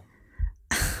 though.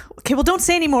 Okay, well, don't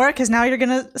say anymore, because now you're going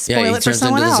to spoil it for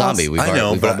someone else. Zombie. I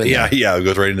know, but it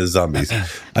goes right into zombies.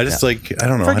 I just I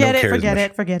don't know. Forget I don't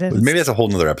it. Forget it. Maybe that's a whole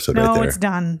nother episode right there. No, it's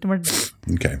done. We're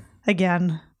okay.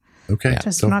 Again. Okay.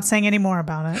 I'm not saying any more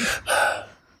about it.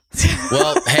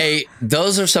 Well, hey,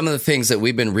 those are some of the things that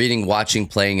we've been reading, watching,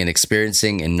 playing, and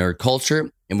experiencing in nerd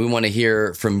culture. And we want to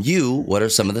hear from you. What are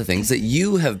some of the things that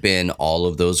you have been all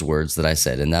of those words that I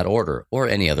said in that order or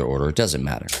any other order? It doesn't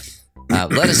matter.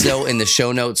 Let us know in the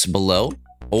show notes below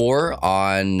or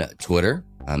on Twitter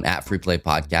at Free Play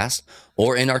Podcast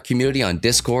or in our community on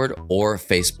Discord or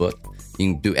Facebook.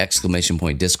 You can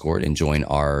do !Discord and join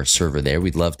our server there.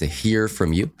 We'd love to hear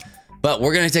from you. But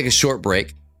we're going to take a short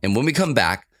break. And when we come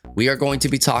back, we are going to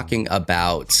be talking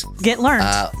about Get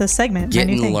Learned, the segment.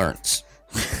 Getting Learned.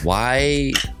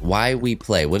 Why we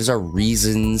play. What is our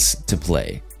reasons to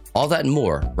play? All that and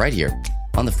more right here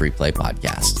on the Free Play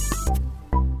Podcast.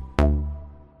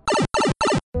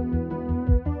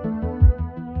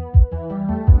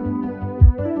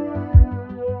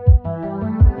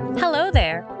 Hello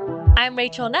there. I'm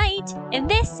Rachel Knight, and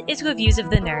this is Reviews of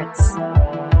the Nerds.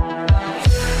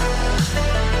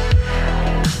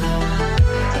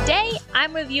 Today,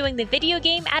 I'm reviewing the video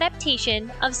game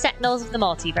adaptation of Sentinels of the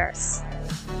Multiverse.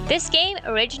 This game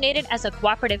originated as a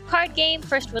cooperative card game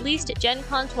first released at Gen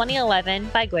Con 2011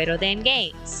 by Greater Than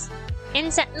Games. In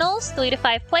Sentinels, 3 to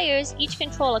 5 players each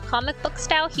control a comic book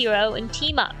style hero and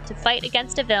team up to fight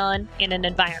against a villain in an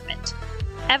environment.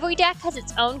 Every deck has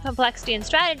its own complexity and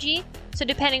strategy, so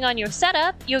depending on your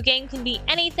setup, your game can be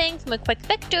anything from a quick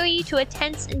victory to a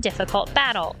tense and difficult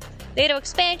battle. Later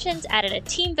expansions added a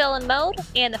team villain mode,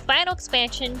 and the final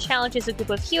expansion challenges a group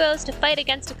of heroes to fight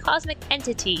against a cosmic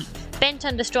entity bent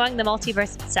on destroying the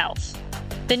multiverse itself.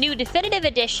 The new definitive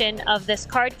edition of this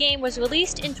card game was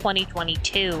released in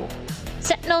 2022.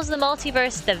 Sentinels of the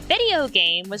Multiverse, the video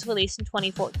game, was released in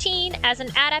 2014 as an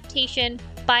adaptation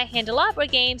by Handelabra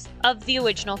Games of the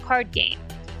original card game.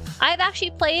 I've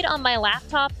actually played on my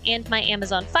laptop and my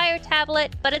Amazon Fire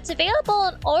tablet, but it's available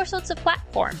on all sorts of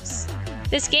platforms.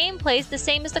 This game plays the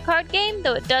same as the card game,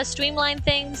 though it does streamline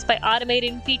things by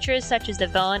automating features such as the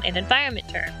villain and environment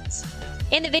terms.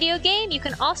 In the video game, you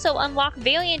can also unlock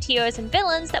variant heroes and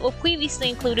villains that were previously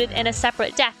included in a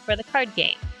separate deck for the card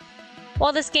game.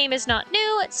 While this game is not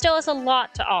new, it still has a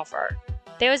lot to offer.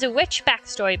 There is a rich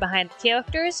backstory behind the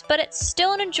characters, but it's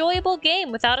still an enjoyable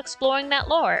game without exploring that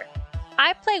lore.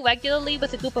 I play regularly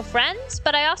with a group of friends,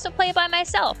 but I also play by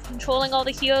myself, controlling all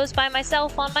the heroes by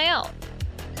myself on my own.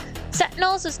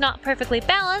 Sentinels is not perfectly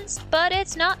balanced, but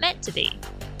it's not meant to be.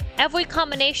 Every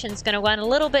combination is going to run a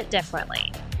little bit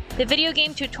differently. The video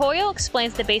game tutorial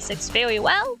explains the basics very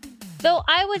well, though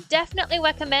I would definitely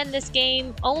recommend this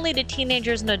game only to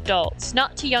teenagers and adults,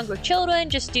 not to younger children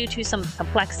just due to some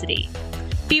complexity.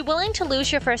 Be willing to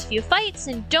lose your first few fights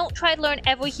and don't try to learn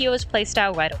every hero's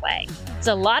playstyle right away. There's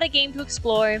a lot of game to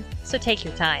explore, so take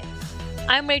your time.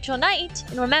 I'm Rachel Knight,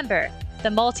 and remember, the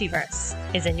multiverse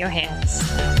is in your hands.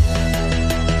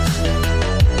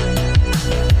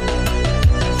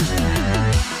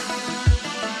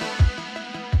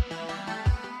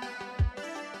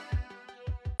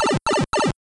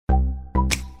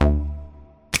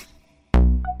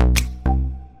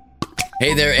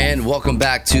 Hey there, and welcome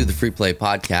back to the Free Play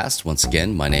Podcast. Once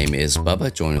again, my name is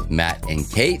Bubba, joined with Matt and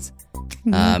Kate.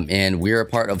 And we're a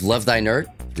part of Love Thy Nerd,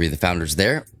 3 of the founders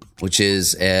there, which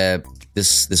is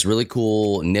this really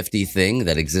cool, nifty thing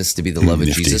that exists to be the love of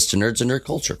Jesus to nerds and nerd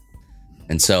culture.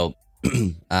 And so,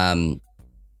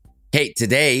 Kate,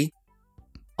 today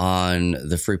on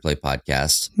the Free Play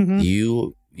Podcast,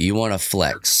 you want to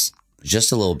flex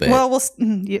just a little bit. Well,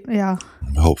 yeah.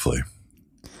 Hopefully.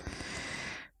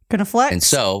 Gonna flex. And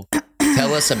so,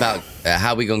 tell us about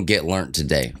how we gonna get learned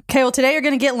today. Okay, well, today you're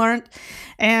gonna get learned,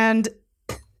 and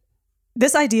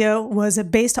this idea was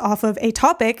based off of a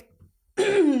topic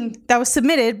that was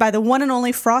submitted by the one and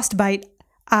only Frostbite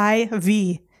IV.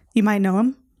 You might know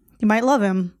him. You might love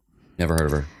him. Never heard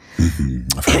of her.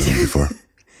 I've heard of him before.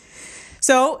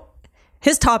 So,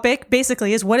 his topic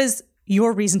basically is, what is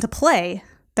your reason to play?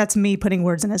 That's me putting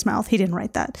words in his mouth. He didn't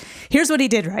write that. Here's what he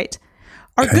did write.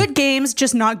 Are good games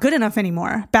just not good enough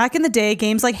anymore? Back in the day,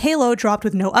 games like Halo dropped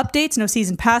with no updates, no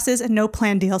season passes, and no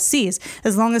planned DLCs.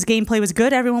 As long as gameplay was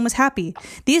good, everyone was happy.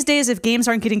 These days, if games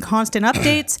aren't getting constant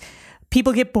updates,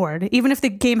 people get bored. Even if the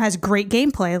game has great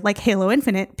gameplay, like Halo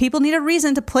Infinite, people need a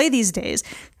reason to play these days.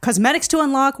 Cosmetics to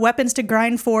unlock, weapons to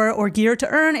grind for, or gear to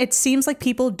earn, it seems like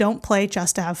people don't play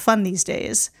just to have fun these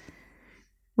days.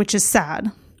 Which is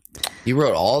sad. He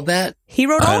wrote all that? He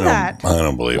wrote all that. I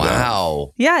don't believe that.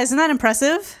 Wow. Yeah, isn't that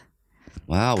impressive?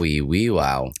 Wow.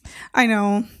 I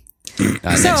know.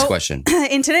 Next question.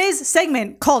 In today's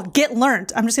segment called Get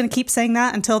Learnt, I'm just going to keep saying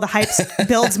that until the hype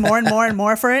builds more and more and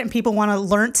more for it and people want to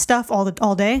learn stuff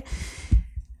all day.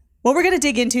 What we're going to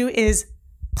dig into is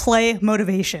play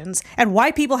motivations and why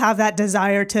people have that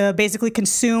desire to basically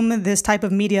consume this type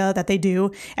of media that they do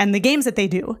and the games that they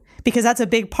do, because that's a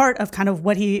big part of kind of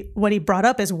what he brought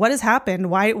up is what has happened.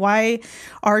 Why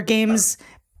are games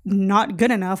not good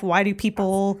enough? Why do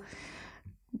people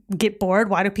get bored?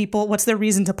 What's their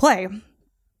reason to play?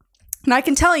 And I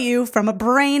can tell you from a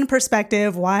brain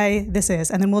perspective why this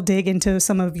is, and then we'll dig into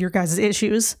some of your guys'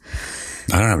 issues.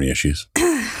 I don't have any issues.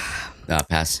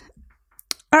 Pass.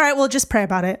 All right, well, just pray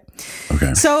about it.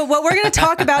 Okay. So what we're going to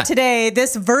talk about today,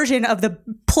 this version of the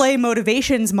play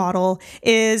motivations model,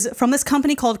 is from this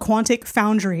company called Quantic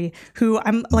Foundry, who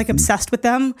I'm like obsessed with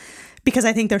them because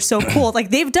I think they're so cool. Like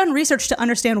they've done research to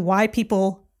understand why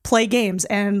people play games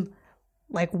and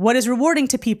like what is rewarding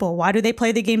to people. Why do they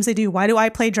play the games they do? Why do I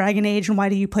play Dragon Age and why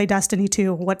do you play Destiny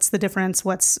 2? What's the difference?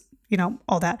 What's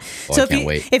all that. So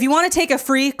if you want to take a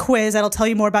free quiz that'll tell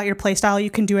you more about your play style, you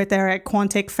can do it there at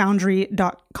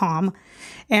quanticfoundry.com.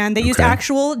 And they used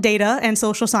actual data and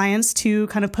social science to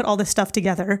kind of put all this stuff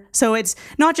together. So it's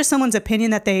not just someone's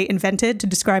opinion that they invented to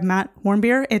describe Matt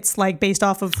Warmbier. It's like based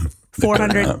off of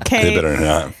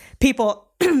 400K people.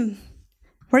 Where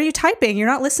are you typing? You're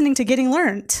not listening to Getting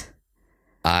Learned.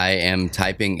 I am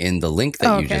typing in the link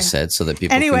that you just said so that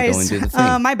people can go and do the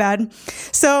thing. My bad.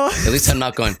 So at least I'm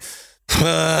not going,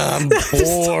 I'm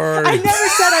bored. I never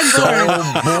said I'm bored.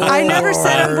 I never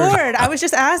said I'm bored. I was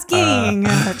just asking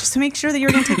just to make sure that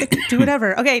you're going to do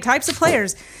whatever. Okay, types of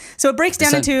players. So it breaks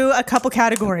down into a couple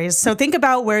categories. So think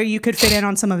about where you could fit in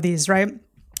on some of these, right?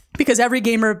 Because every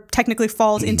gamer technically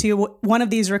falls into one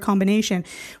of these or a combination,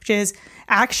 which is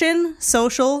action,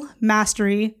 social,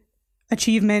 mastery,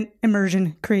 achievement,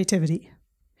 immersion, creativity.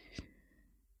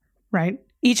 Right?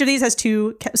 Each of these has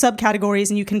two subcategories,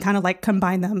 and you can kind of like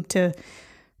combine them to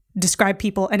describe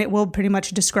people, and it will pretty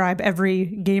much describe every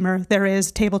gamer there is,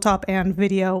 tabletop and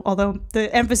video, although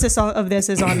the emphasis of this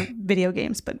is on video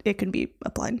games, but it can be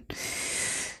applied.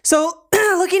 So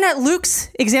looking at Luke's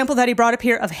example that he brought up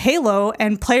here of Halo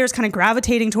and players kind of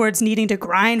gravitating towards needing to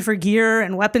grind for gear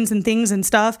and weapons and things and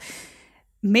stuff,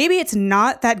 maybe it's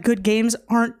not that good games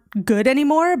aren't good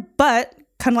anymore, but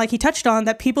kind of like he touched on,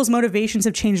 that people's motivations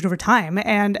have changed over time.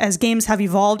 And as games have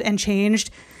evolved and changed,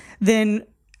 then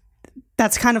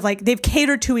that's kind of like they've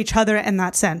catered to each other in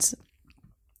that sense.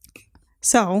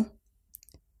 So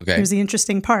here's the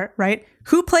interesting part, right?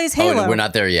 Who plays Halo? Oh, we're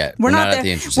not there yet. We're not at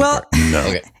the interesting part. No.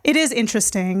 Okay. It is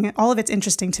interesting. All of it's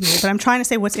interesting to me, but I'm trying to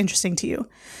say what's interesting to you.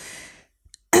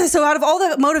 So out of all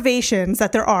the motivations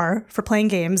that there are for playing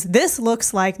games, this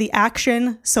looks like the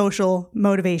action social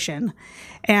motivation.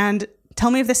 And tell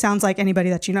me if this sounds like anybody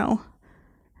that you know.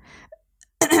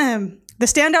 The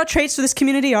standout traits for this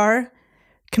community are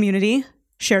community,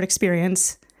 shared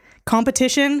experience,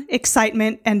 competition,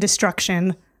 excitement, and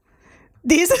destruction.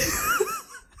 These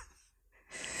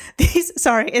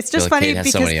sorry, it's just funny Kate has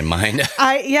because somebody in mind.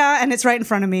 And it's right in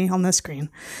front of me on the screen.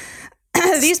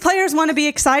 These players want to be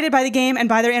excited by the game and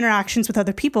by their interactions with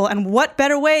other people. And what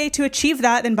better way to achieve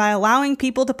that than by allowing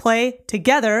people to play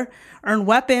together, earn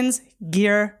weapons,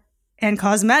 gear, and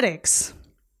cosmetics?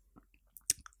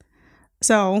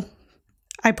 So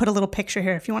I put a little picture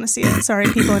here if you want to see it. Sorry,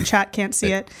 people in chat can't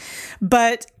see it.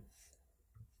 But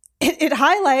it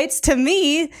highlights to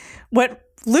me what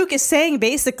Luke is saying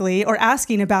basically, or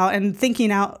asking about and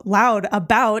thinking out loud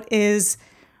about, is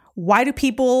why do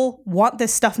people want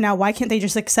this stuff now? Why can't they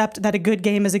just accept that a good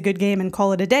game is a good game and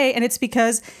call it a day? And it's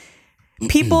because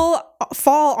people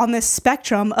fall on this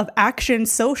spectrum of action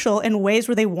social in ways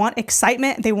where they want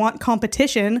excitement, they want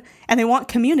competition, and they want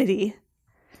community.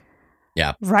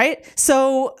 Yeah. Right?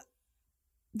 So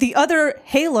the other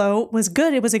Halo was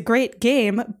good. It was a great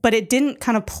game, but it didn't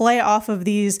kind of play off of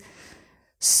these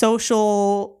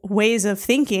social ways of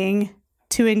thinking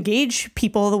to engage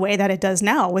people the way that it does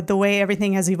now, with the way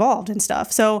everything has evolved and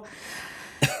stuff. So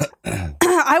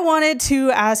I wanted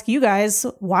to ask you guys,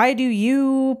 why do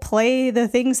you play the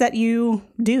things that you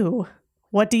do?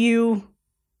 What do you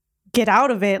get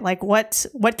out of it? Like what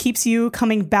keeps you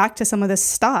coming back to some of this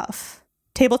stuff?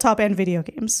 Tabletop and video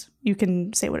games. You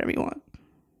can say whatever you want.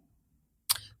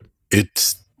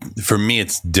 For me,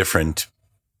 it's different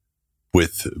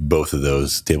with both of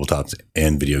those, tabletops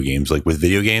and video games. Like with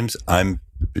video games, I'm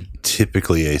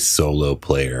typically a solo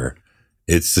player.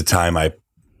 It's the time I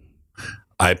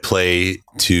play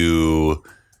to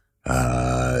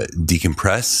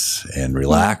decompress and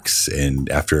relax. And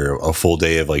after a full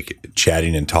day of like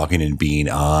chatting and talking and being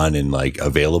on and like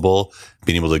available,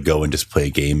 being able to go and just play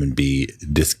a game and be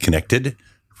disconnected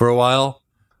for a while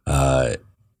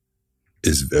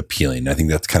is appealing. I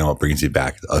think that's kind of what brings you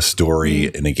back. A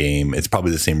story in a game. It's probably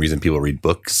the same reason people read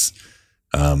books.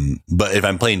 But if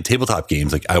I'm playing tabletop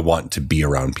games, like I want to be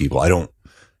around people.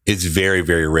 It's very,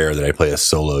 very rare that I play a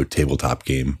solo tabletop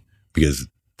game because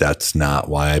that's not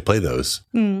why I play those.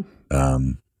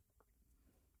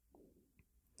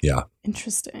 Yeah.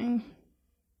 Interesting.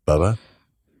 Bubba?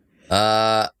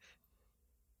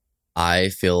 I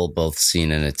feel both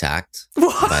seen and attacked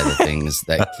by the things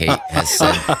that Kate has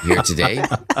said here today.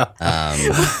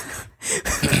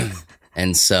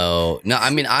 And so, no, I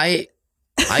mean, I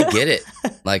get it.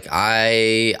 Like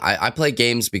I play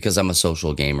games because I'm a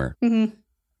social gamer. Mm-hmm.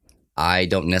 I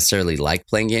don't necessarily like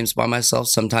playing games by myself.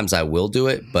 Sometimes I will do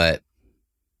it, but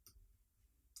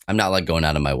I'm not like going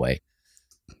out of my way.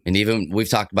 And even we've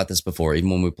talked about this before, even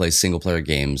when we play single player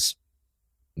games,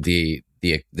 the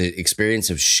experience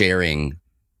of sharing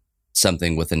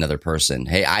something with another person.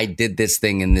 Hey, I did this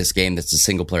thing in this game that's a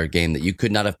single player game that you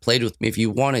could not have played with me if you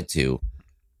wanted to,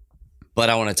 but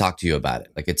I want to talk to you about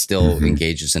it. Like it still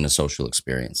engages in a social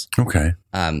experience. Okay.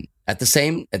 At the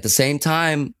same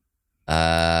time,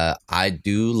 I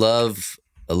do love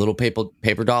a little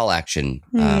paper doll action.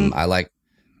 I like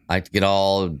to get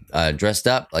all dressed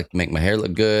up, like to make my hair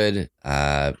look good.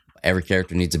 Every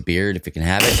character needs a beard if it can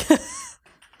have it.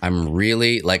 I'm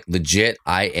really like legit.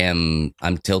 I'm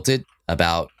tilted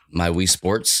about my Wii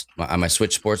Sports, my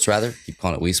Switch Sports rather. Keep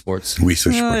calling it Wii Sports. Wii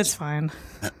Switch Sports. It's fine.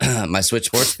 My Switch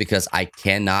Sports because I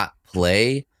cannot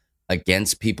play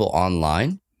against people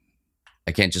online.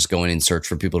 I can't just go in and search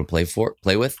for people to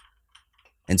play with.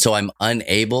 And so I'm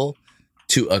unable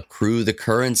to accrue the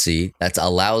currency that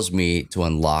allows me to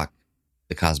unlock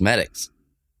the cosmetics.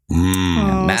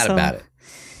 I'm mad about it.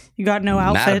 You got no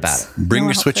outfits. Mad about it. Bring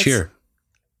your Switch here.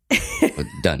 But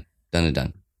done.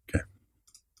 Okay.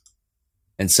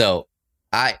 And so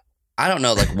I don't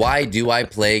know, like, why do I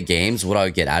play games? What do I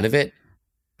get out of it?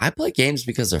 I play games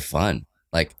because they're fun.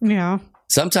 Like, yeah.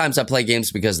 Sometimes I play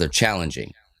games because they're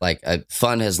challenging. Like,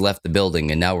 fun has left the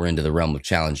building, and now we're into the realm of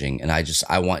challenging. And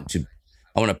I want to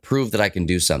prove that I can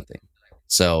do something.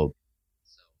 So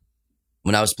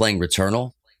when I was playing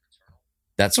Returnal,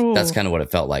 that's kind of what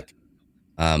it felt like.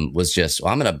 Was just,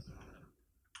 I'm gonna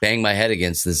bang my head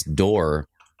against this door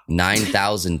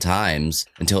 9,000 times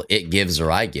until it gives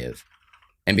or I give.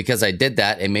 And because I did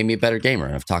that, it made me a better gamer.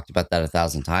 And I've talked about that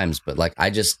 1,000 times. But like,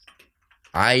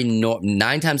 I know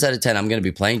 9 times out of 10, I'm going to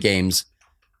be playing games,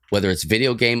 whether it's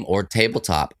video game or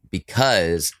tabletop,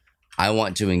 because I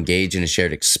want to engage in a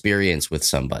shared experience with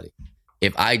somebody.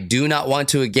 If I do not want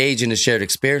to engage in a shared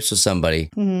experience with somebody,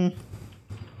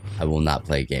 I will not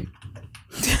play a game.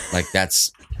 Like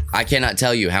I cannot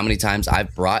tell you how many times I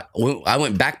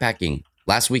went backpacking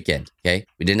last weekend. Okay.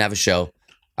 We didn't have a show.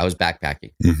 I was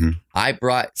backpacking. I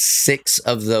brought 6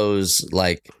 of those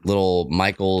like little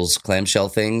Michael's clamshell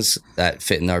things that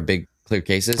fit in our big clear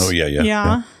cases. Oh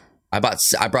yeah. I brought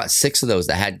 6 of those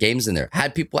that had games in there.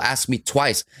 Had people ask me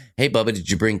twice, "Hey Bubba, did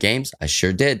you bring games?" I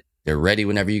sure did. They're ready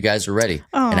whenever you guys are ready.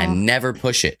 And I never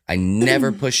push it.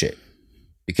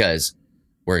 Because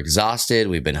we're exhausted.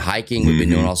 We've been hiking. We've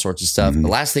been doing all sorts of stuff. The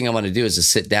last thing I want to do is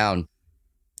just sit down,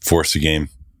 force a game,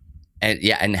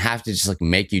 and have to just like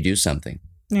make you do something.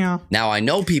 Yeah. Now I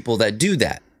know people that do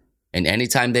that, and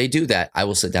anytime they do that, I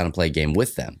will sit down and play a game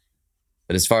with them.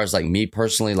 But as far as like me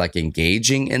personally, like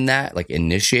engaging in that, like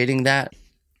initiating that,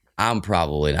 I'm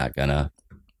probably not gonna.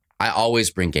 I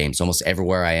always bring games almost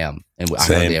everywhere I am, and I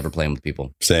hardly ever play them with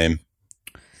people. Same.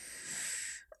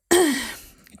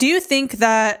 Do you think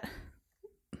that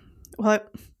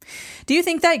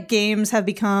games have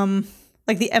become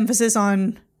like the emphasis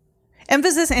and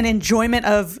enjoyment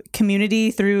of community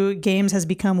through games has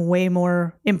become way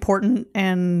more important,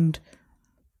 and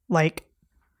like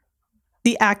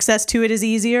the access to it is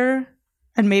easier,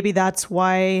 and maybe that's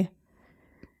why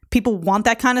people want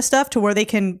that kind of stuff to where they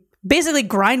can basically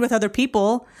grind with other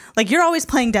people. Like you're always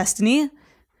playing Destiny.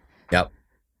 Yep.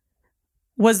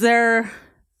 Was there?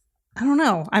 I don't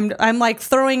know. I'm like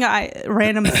throwing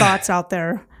random thoughts out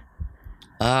there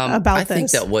about this.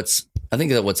 I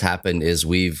think that what's happened is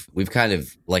we've kind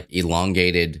of like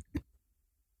elongated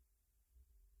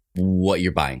what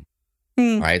you're buying.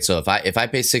 Right? So if I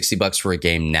pay $60 for a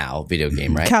game now, video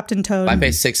game, right? Captain Toad. If I pay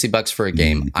 $60 for a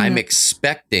game, I'm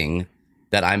expecting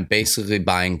that I'm basically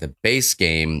buying the base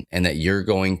game and that you're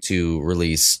going to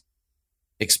release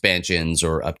expansions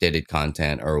or updated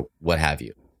content or what have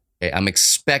you. Okay, I'm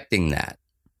expecting that.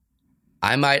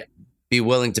 I might be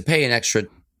willing to pay an extra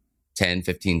 $10,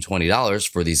 $15, $20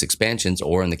 for these expansions,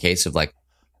 or in the case of like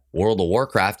World of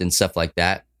Warcraft and stuff like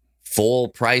that, full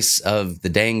price of the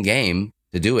dang game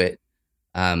to do it.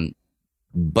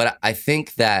 But I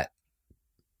think that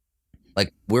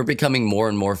like we're becoming more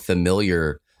and more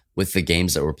familiar with the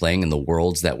games that we're playing and the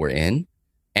worlds that we're in.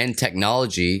 And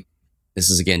technology, this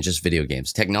is again just video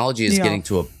games. Technology is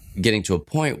getting to a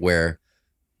point where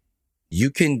you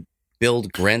can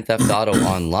build Grand Theft Auto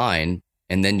online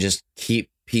and then just keep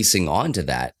piecing onto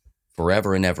that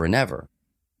forever and ever and ever.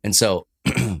 And so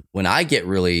when I get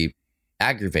really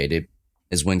aggravated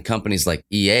is when companies like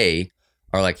EA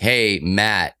are like, hey,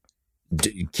 Matt,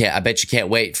 I bet you can't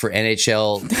wait for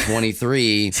NHL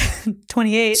 23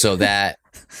 28 so that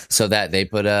they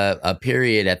put a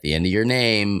period at the end of your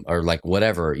name or like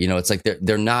whatever. You know, it's like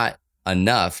they're not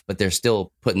enough, but they're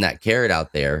still putting that carrot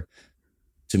out there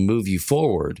to move you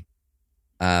forward.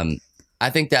 I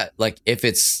think that like if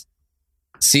it's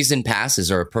season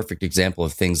passes are a perfect example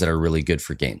of things that are really good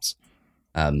for games,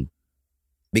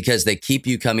 because they keep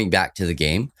you coming back to the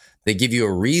game. They give you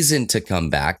a reason to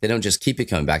come back. They don't just keep you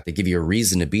coming back. They give you a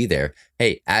reason to be there.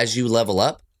 Hey, as you level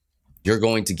up, you're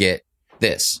going to get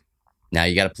this. Now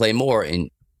you got to play more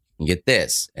and get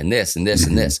this and this and this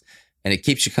and this. And it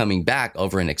keeps you coming back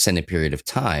over an extended period of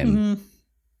time. Mm-hmm.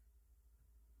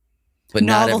 But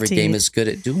not every game is good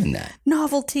at doing that.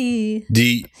 Novelty.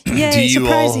 Do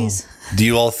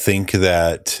you all think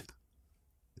that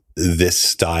this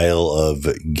style of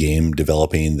game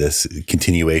developing, this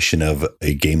continuation of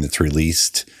a game that's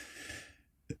released,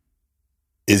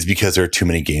 is because there are too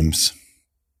many games?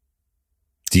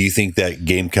 Do you think that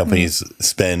game companies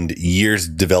spend years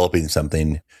developing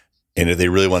something, and if they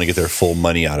really want to get their full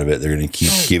money out of it, they're going to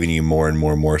keep giving you more and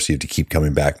more and more, so you have to keep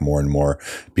coming back more and more?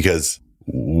 Because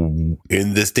in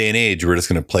this day and age, we're just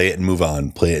going to play it and move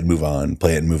on, play it and move on,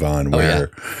 play it and move on. If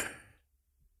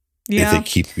they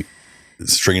keep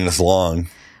stringing us along.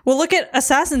 Well, look at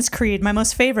Assassin's Creed, my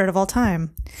most favorite of all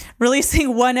time,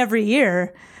 releasing one every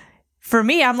year. For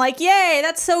me, I'm like, yay,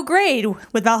 that's so great.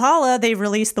 With Valhalla, they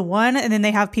released the one, and then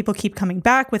they have people keep coming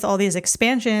back with all these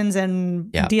expansions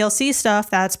and DLC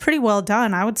stuff. That's pretty well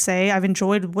done, I would say. I've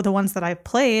enjoyed the ones that I've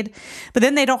played. But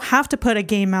then they don't have to put a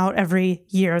game out every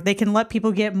year. They can let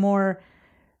people get more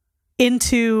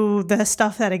into the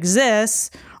stuff that exists,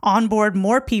 onboard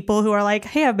more people who are like,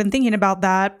 hey, I've been thinking about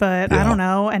that, but I don't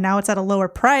know. And now it's at a lower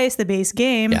price, the base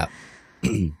game. Yeah.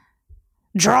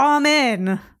 Draw them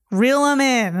in. Reel them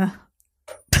in.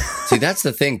 See, that's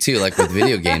the thing too. Like with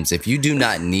video games, if you do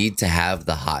not need to have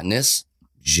the hotness,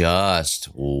 just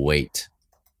wait.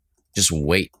 Just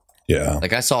wait. Yeah.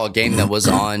 Like I saw a game that was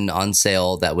on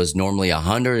sale that was normally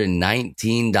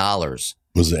 $119.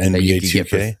 Was it NBA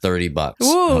 2K? For $30.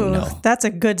 Ooh, no. That's a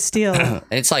good steal. And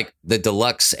it's like the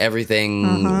deluxe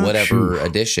everything, whatever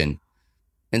edition.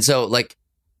 And so like,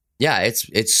 yeah,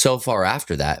 it's so far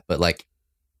after that, but like,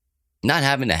 not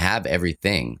having to have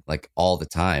everything like all the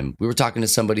time. We were talking to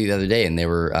somebody the other day, and they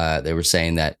were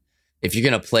saying that if you're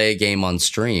going to play a game on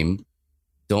stream,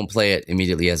 don't play it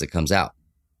immediately as it comes out.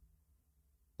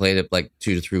 Play it like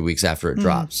 2 to 3 weeks after it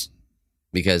drops,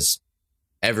 because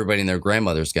everybody and their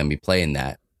grandmother is going to be playing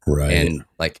that. Right. And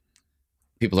like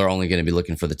people are only going to be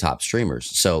looking for the top streamers.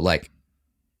 So like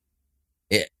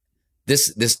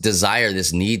this desire,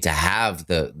 this need to have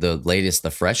the latest, the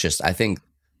freshest, I think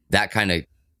that kind of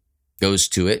goes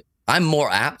to it. I'm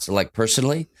more apt, like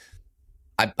personally,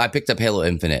 I picked up Halo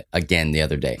Infinite again the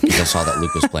other day because I saw that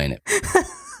Luke was playing it.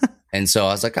 And so I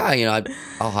was like,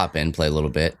 I'll hop in, play a little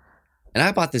bit. And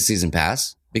I bought the season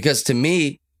pass because to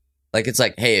me, like, it's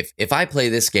like, hey, if I play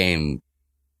this game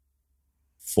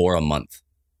for a month,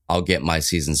 I'll get my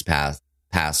season's pass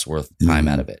worth time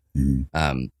out of it.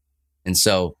 And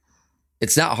so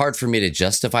it's not hard for me to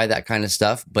justify that kind of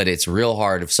stuff, but it's real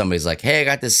hard if somebody's like, hey, I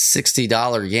got this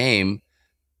 $60 game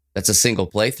that's a single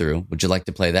playthrough. Would you like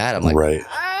to play that? I'm like, right.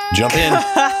 Jump in.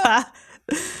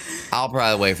 I'll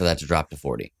probably wait for that to drop to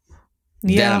 40.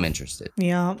 Yeah. Then I'm interested.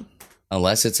 Yeah.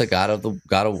 Unless it's a God of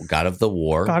the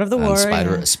War,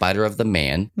 Spider of the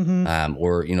Man,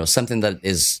 or something that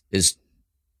is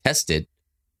tested.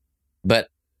 But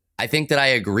I think that I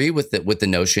agree with the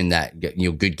notion that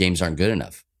good games aren't good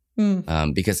enough.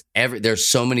 Because there's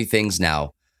so many things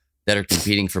now that are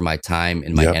competing for my time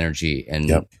and my energy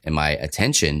and my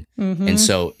attention. And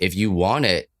so if you want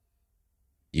it,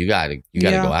 you gotta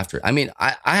go after it. I mean,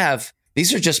 I have,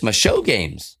 these are just my show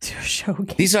games. Show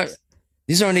games.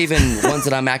 These aren't even ones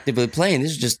that I'm actively playing.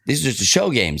 These are just the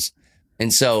show games.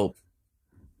 And so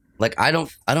like, I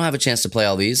don't have a chance to play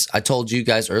all these. I told you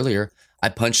guys earlier, I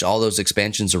punched all those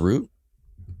expansions of Root.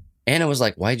 Anna was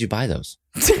like, why'd you buy those?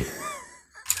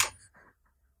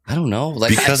 I don't know.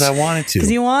 Like because I wanted to.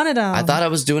 Because you wanted them. I thought I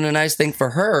was doing a nice thing for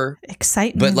her.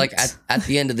 Excitement. But like at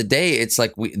the end of the day, it's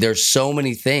like there's so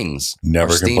many things.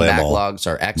 Never our can Steam play them backlogs,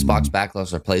 our Xbox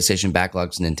backlogs, our PlayStation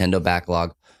backlogs, Nintendo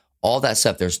backlog, all that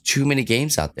stuff. There's too many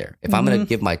games out there. If I'm going to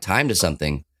give my time to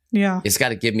something, it's got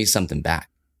to give me something back.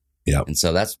 Yeah. And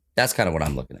so that's kind of what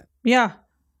I'm looking at. Yeah.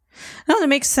 No, that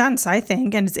makes sense, I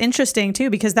think. And it's interesting too,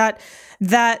 because that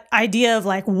idea of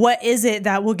like, what is it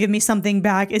that will give me something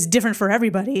back is different for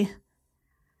everybody.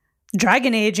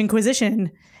 Dragon Age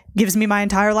Inquisition gives me my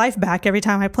entire life back every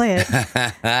time I play it.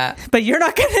 But you're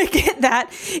not going to get that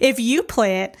if you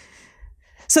play it.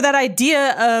 So that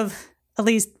idea of, at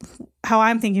least how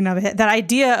I'm thinking of it, that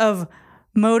idea of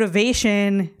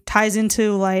motivation ties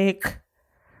into like,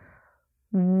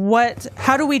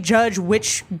 how do we judge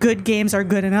which good games are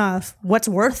good enough? What's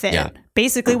worth it? Yeah.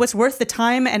 Basically, what's worth the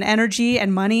time and energy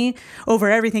and money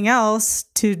over everything else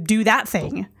to do that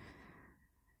thing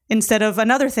instead of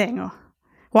another thing?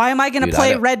 Why am I going to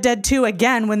play Red Dead 2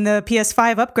 again when the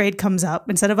PS5 upgrade comes up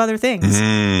instead of other things?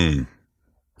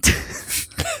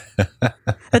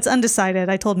 That's undecided.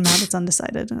 I told Matt it's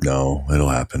undecided. No, it'll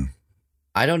happen.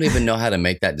 I don't even know how to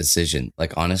make that decision.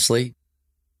 Like, honestly,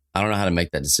 I don't know how to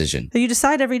make that decision. You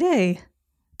decide every day.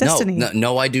 Destiny.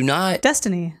 No, I do not.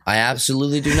 Destiny. I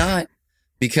absolutely do not.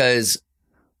 Because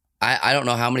I don't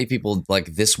know how many people like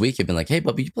this week have been like, hey,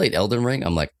 Bubba, you played Elden Ring?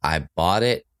 I'm like, I bought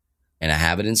it and I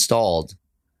have it installed.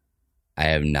 I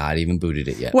have not even booted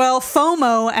it yet. Well,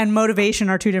 FOMO and motivation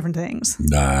are two different things.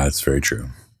 Nah, that's very true.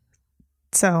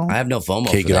 So I have no FOMO.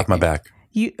 Okay, get off my back.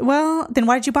 Then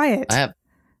why did you buy it? I have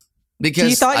because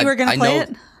you thought you were going to play it?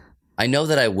 I know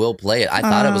that I will play it. I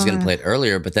thought I was going to play it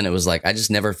earlier, but then it was like I just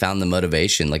never found the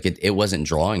motivation. Like it wasn't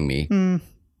drawing me.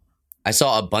 I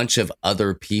saw a bunch of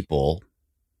other people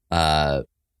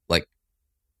like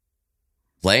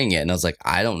playing it, and I was like,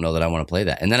 I don't know that I want to play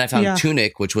that. And then I found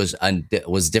Tunic, which was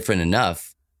different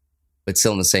enough, but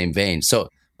still in the same vein. So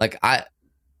like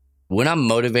when I'm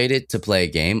motivated to play a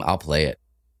game, I'll play it.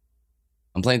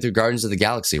 I'm playing through Guardians of the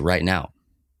Galaxy right now.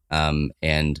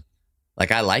 And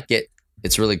like, I like it.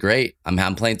 It's really great.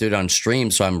 I'm playing through it on stream,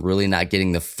 so I'm really not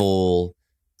getting the full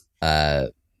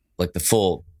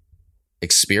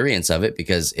experience of it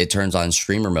because it turns on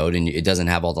streamer mode and it doesn't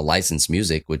have all the licensed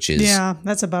music, which is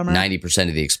that's a bummer. 90%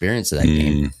 of the experience of that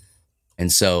game.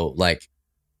 And so like,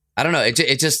 I don't know.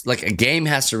 It just like a game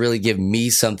has to really give me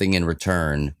something in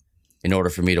return in order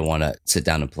for me to want to sit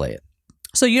down and play it.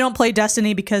 So you don't play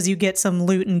Destiny because you get some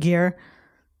loot and gear?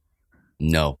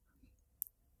 No.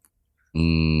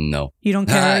 No. You don't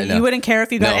care? No. You wouldn't care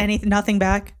if you got nothing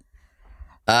back?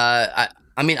 I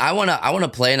mean, I want to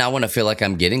play and I want to feel like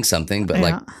I'm getting something, but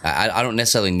like I don't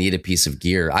necessarily need a piece of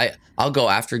gear. I'll go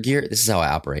after gear. This is how I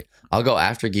operate. I'll go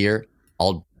after gear.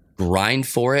 I'll grind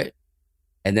for it,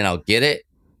 and then I'll get it,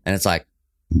 and it's like,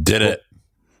 did it.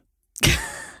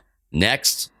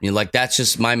 Next, like that's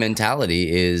just my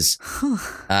mentality. Is,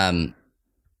 I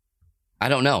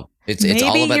don't know. It's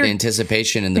all about the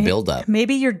anticipation and the build up.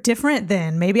 Maybe you're different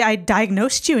then. Maybe I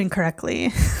diagnosed you incorrectly.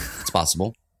 It's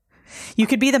possible. You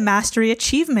could be the mastery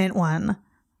achievement one.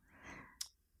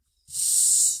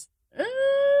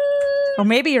 Or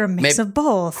maybe you're a mix of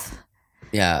both.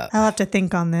 Yeah. I'll have to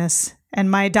think on this. And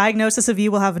my diagnosis of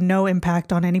you will have no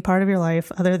impact on any part of your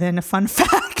life other than a fun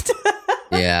fact.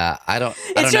 Yeah, I don't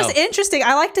It's just interesting.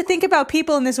 I like to think about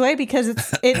people in this way because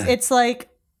it's like,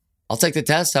 I'll take the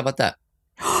test. How about that?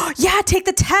 Yeah, take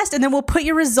the test, and then we'll put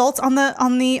your results on the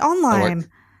online.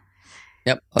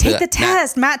 Yep. Take the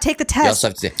test, Matt. Take the test. You also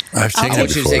have to I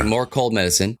want you to take more cold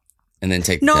medicine, and then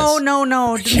take the test.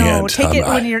 No. Take it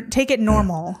when you're. Take it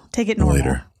normal. Take it normal.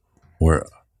 Later.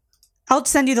 I'll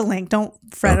send you the link. Don't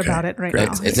fret about it right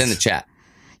now. It's in the chat.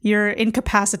 You're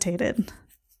incapacitated.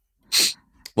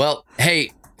 Well,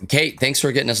 hey, Kate, thanks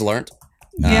for getting us learned.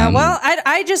 Yeah, well,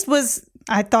 I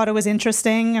thought it was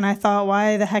interesting, and I thought,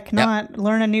 why the heck not?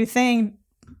 Learn a new thing.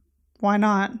 Why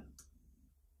not?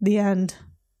 The end.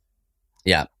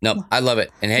 Yeah, no, I love it.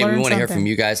 And hey, we want to hear from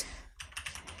you guys.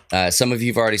 Some of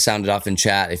you have already sounded off in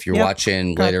chat. If you're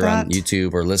watching later on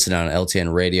YouTube or listening on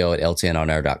LTN Radio at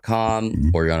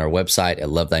ltnonair.com, or you're on our website at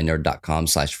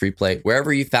lovethynerd.com/freeplay,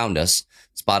 wherever you found us,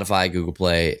 Spotify, Google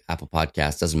Play, Apple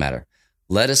Podcasts, doesn't matter.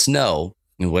 Let us know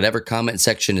in whatever comment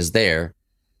section is there,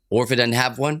 or if it doesn't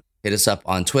have one, hit us up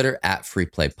on Twitter at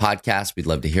Freeplay Podcast. We'd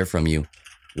love to hear from you.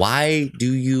 Why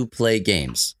do you play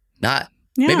games?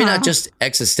 Maybe not just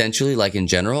existentially, like in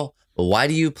general, but why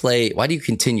do you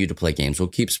continue to play games?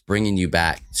 What keeps bringing you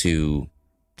back to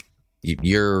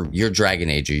your Dragon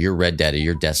Age or your Red Dead or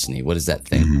your Destiny? What is that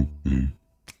thing? Mm-hmm.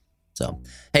 So,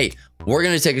 hey, we're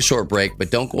going to take a short break,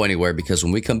 but don't go anywhere because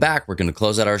when we come back, we're going to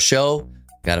close out our show.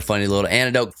 Got a funny little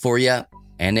anecdote for you.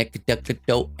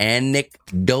 Anecdotal.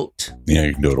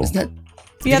 Anecdotal.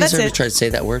 That's ever it. Try to say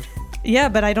that word? Yeah,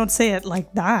 but I don't say it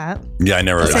like that. Yeah, I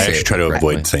actually try to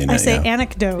avoid saying it. I say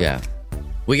anecdote. Yeah.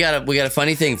 We got a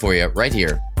funny thing for you right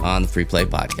here on the Free Play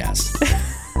Podcast.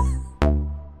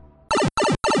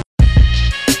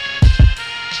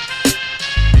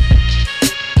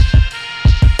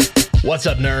 What's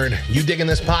up, nerd? You digging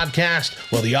this podcast?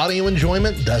 Well, the audio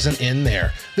enjoyment doesn't end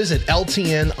there. Visit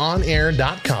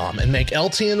LTNOnAir.com and make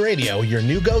LTN Radio your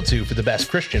new go-to for the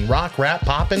best Christian rock, rap,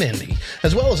 pop, and indie,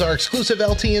 as well as our exclusive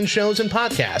LTN shows and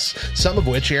podcasts, some of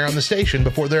which air on the station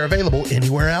before they're available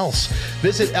anywhere else.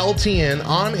 Visit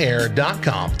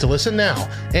LTNOnAir.com to listen now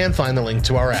and find the link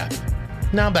to our app.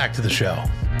 Now back to the show.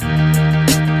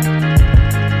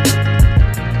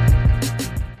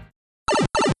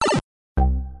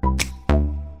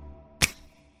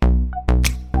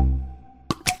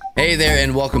 Hey there,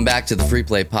 and welcome back to the Free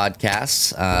Play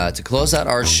Podcast. To close out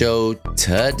our show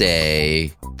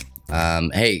today,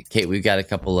 hey, Kate, we've got a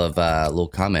couple of little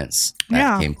comments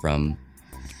that came from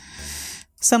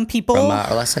some people from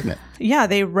our last segment. Yeah,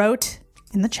 they wrote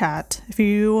in the chat. If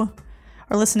you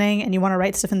are listening and you want to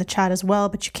write stuff in the chat as well,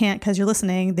 but you can't because you're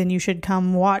listening, then you should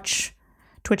come watch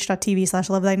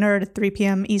twitch.tv/LoveThyNerd at 3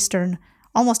 p.m. Eastern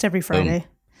almost every Friday.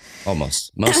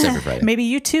 Most every Friday. Maybe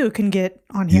you too can get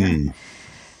on here.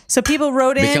 So people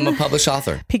wrote in. Become a published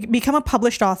author. Become a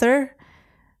published author.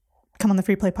 Come on the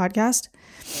Free Play Podcast.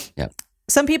 Yep.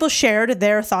 Some people shared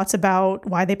their thoughts about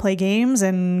why they play games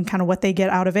and kind of what they get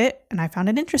out of it. And I found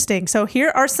it interesting. So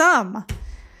here are some.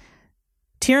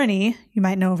 Tyranny, you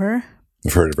might know her.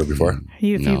 I've heard of her before.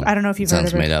 I don't know if you've heard of her.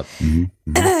 Sounds made up.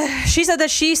 She said that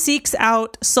she seeks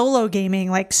out solo gaming,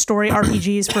 like story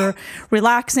RPGs for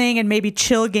relaxing and maybe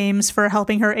chill games for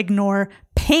helping her ignore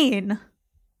pain.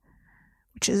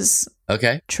 Which is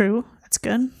true. That's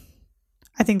good.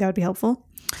 I think that would be helpful.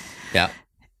 Yeah.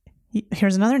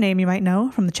 Here's another name you might know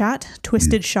from the chat.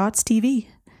 Twisted Shots TV.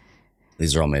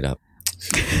 These are all made up.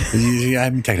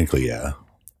 I'm technically, yeah.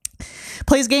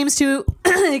 Plays games to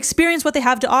experience what they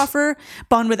have to offer,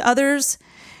 bond with others,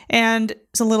 and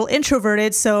is a little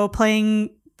introverted, so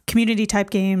playing community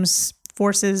type games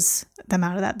forces them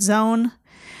out of that zone.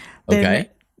 Then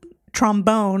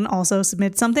Trombone also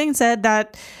submitted something and said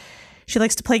that she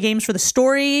likes to play games for the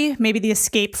story, maybe the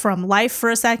escape from life for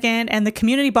a second, and the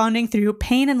community bonding through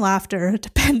pain and laughter,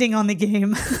 depending on the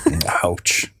game.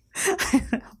 Ouch.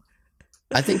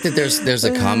 I think that there's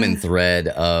a common thread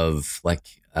of like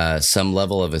some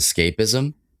level of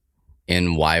escapism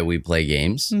in why we play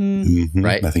games,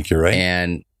 right? I think you're right.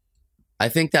 And I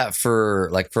think that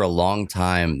for a long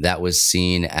time, that was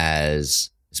seen as,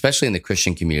 especially in the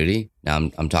Christian community. Now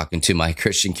I'm talking to my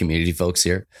Christian community folks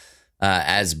here.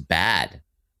 As bad.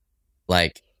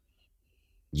 Like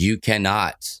you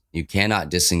cannot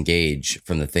disengage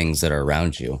from the things that are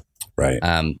around you. Right.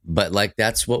 But like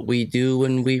that's what we do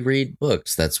when we read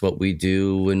books. That's what we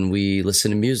do when we listen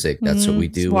to music. That's what we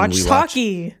do when we watch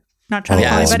hockey. Not trying to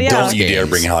call anybody out. Don't you dare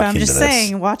bring hockey into this. I'm just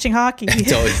saying, watching hockey.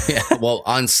 Well,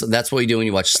 that's what you do when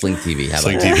you watch Sling TV. How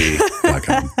about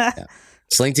SlingTV.com. Yeah.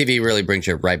 Sling TV really brings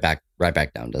you right back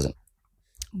down, doesn't it?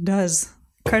 It does.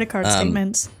 Credit card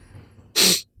statements.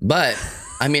 But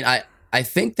I mean, I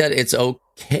think that it's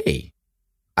okay.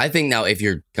 I think now if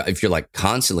you're like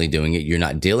constantly doing it, you're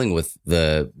not dealing with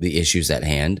the issues at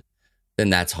hand, then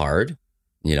that's hard.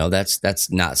 You know, that's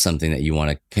not something that you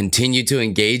want to continue to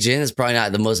engage in. It's probably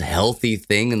not the most healthy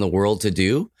thing in the world to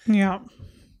do. Yeah.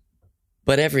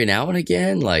 But every now and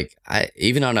again, like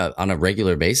even on a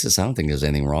regular basis, I don't think there's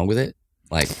anything wrong with it.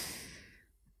 Like,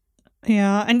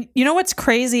 yeah. And you know what's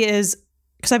crazy is,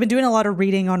 because I've been doing a lot of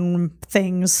reading on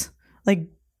things like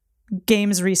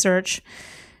games research.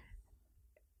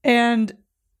 And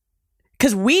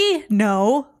because we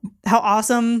know how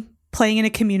awesome playing in a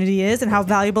community is and how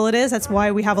valuable it is. That's why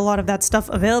we have a lot of that stuff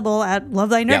available at Love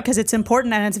Thy Nerd, because it's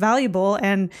important and it's valuable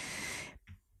and,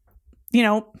 you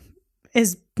know,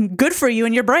 is good for you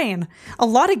and your brain. A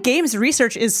lot of games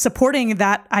research is supporting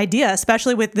that idea,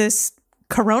 especially with this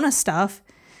Corona stuff.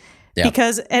 Yeah.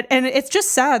 Because, and it's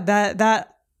just sad that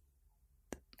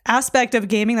aspect of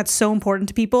gaming that's so important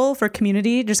to people for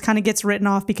community just kind of gets written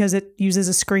off because it uses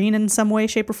a screen in some way,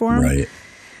 shape, or form. Right.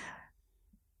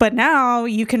 But now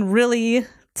you can really,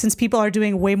 since people are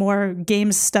doing way more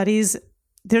games studies,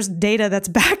 there's data that's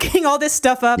backing all this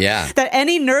stuff up that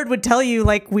any nerd would tell you,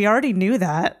 like, we already knew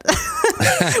that.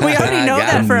 We already know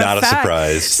that for a fact. Not a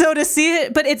surprise. So to see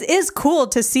it, but it is cool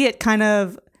to see it kind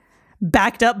of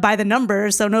backed up by the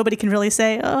numbers, so nobody can really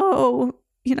say, oh,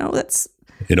 you know, that's...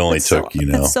 It only took,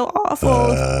 that's so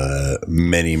awful.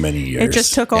 Many years. It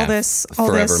just took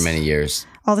many years.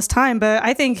 All this time, but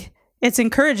I think it's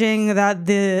encouraging that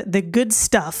the good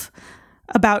stuff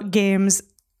about games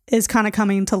is kind of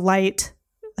coming to light,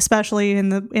 especially in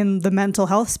the mental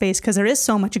health space, because there is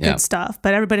so much good stuff,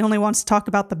 but everybody only wants to talk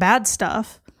about the bad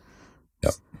stuff.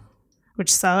 Yep.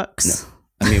 Which sucks. No.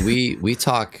 I mean, we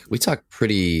talk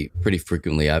pretty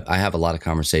frequently. I have a lot of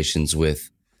conversations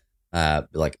with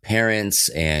like parents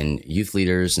and youth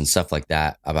leaders and stuff like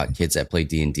that about kids that play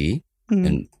D&D.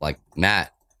 And like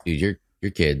Matt, dude,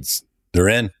 your kids, they're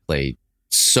in. Play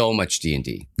so much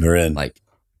D&D. They're in. Like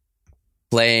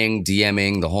playing,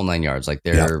 DMing, the whole 9 yards. Like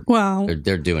they're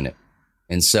doing it.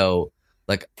 And so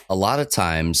like a lot of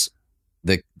times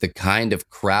the kind of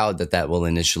crowd that will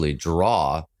initially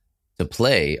draw to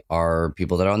play are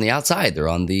people that are on the outside. They're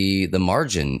on the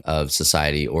margin of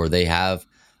society, or they have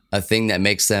a thing that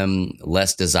makes them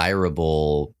less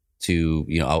desirable to,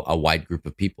 a wide group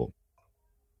of people.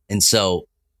 And so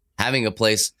having a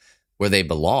place where they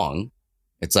belong,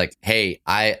 it's like, hey,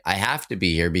 I have to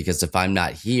be here, because if I'm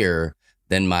not here,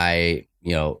 then my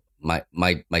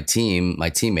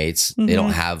teammates, they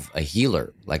don't have a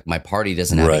healer. Like my party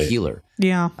doesn't have a healer.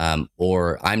 Yeah.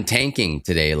 Or I'm tanking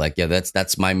today. Like, yeah,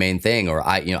 that's my main thing. Or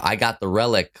I got the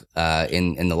relic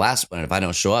in the last one. And if I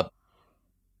don't show up,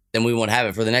 then we won't have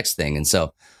it for the next thing. And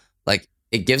so like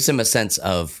it gives them a sense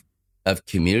of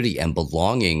community and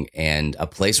belonging, and a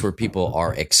place where people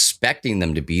are expecting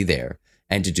them to be there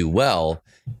and to do well,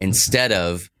 instead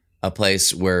of a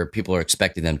place where people are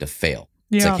expecting them to fail.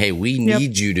 It's like, hey, we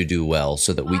need you to do well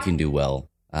so that we can do well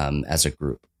as a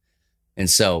group. And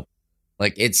so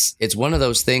like it's one of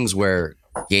those things where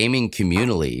gaming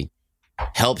communally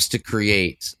helps to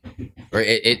create, or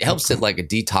it helps to like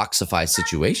detoxify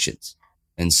situations.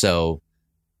 And so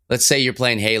let's say you're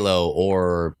playing Halo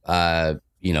or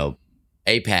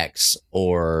Apex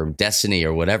or Destiny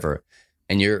or whatever,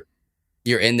 and you're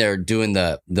in there doing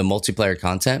the multiplayer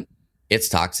content. It's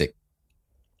toxic.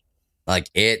 Like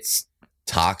it's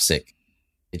toxic.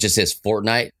 It just is.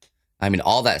 Fortnite, I mean,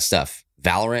 all that stuff.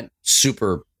 Valorant,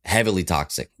 super heavily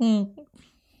toxic. You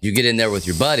get in there with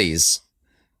your buddies,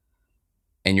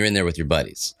 and you're in there with your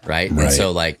buddies, right? And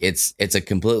so like it's a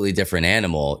completely different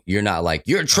animal. You're not like,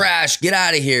 you're trash, get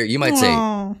out of here. You might say,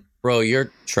 bro,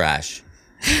 you're trash,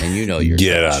 and you're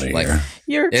get trash. out of like, here.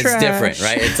 You're it's trash. Different,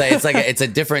 right? It's a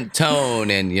different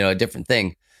tone and a different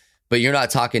thing. But you're not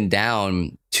talking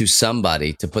down to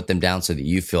somebody to put them down so that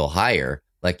you feel higher.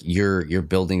 Like you're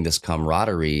building this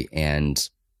camaraderie, and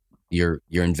you're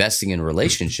investing in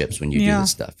relationships when you do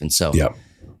this stuff. And so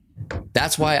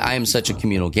that's why I am such a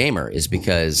communal gamer, is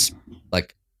because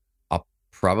like I'll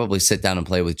probably sit down and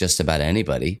play with just about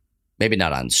anybody. Maybe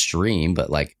not on stream, but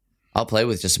like I'll play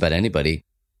with just about anybody,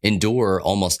 endure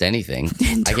almost anything.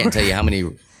 I can't tell you how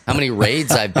many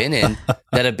raids I've been in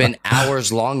that have been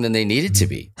hours long than they needed to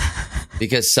be,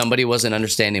 because somebody wasn't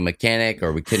understanding mechanic,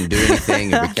 or we couldn't do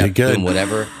anything, or we kept doing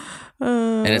whatever.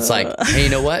 And it's like, hey, you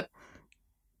know what?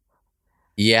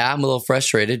 Yeah, I'm a little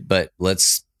frustrated, but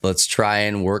let's try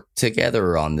and work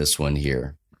together on this one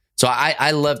here. So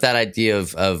I love that idea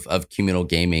of communal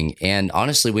gaming. And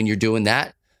honestly, when you're doing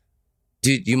that,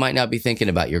 dude, you might not be thinking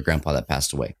about your grandpa that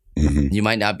passed away. Mm-hmm. You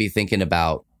might not be thinking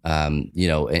about an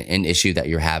issue that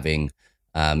you're having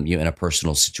in a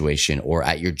personal situation or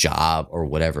at your job or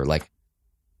whatever. Like,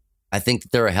 I think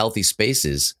that there are healthy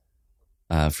spaces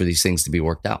for these things to be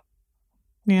worked out.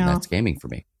 Yeah, and that's gaming for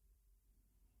me.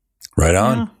 Right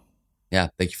on. Yeah,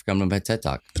 thank you for coming to my TED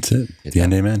Talk. That's it. The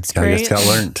end, amen. I just got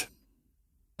learned.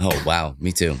 Oh, wow.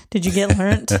 Me too. Did you get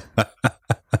learned?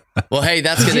 Well, hey,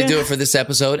 that's going to do it for this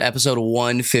episode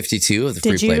 152 of the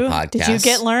Free Play Podcast. Did you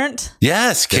get learned?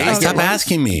 Yes. Kate, stop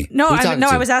asking me. No,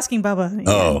 I was asking Bubba.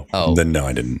 Oh, then no,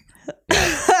 I didn't.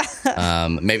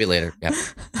 Yeah. Maybe later. Yeah.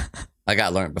 I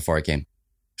got learned before I came.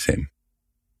 Same.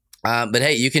 But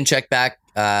hey, you can check back.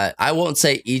 I won't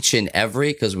say each and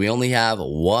every, because we only have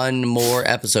one more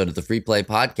episode of the Free Play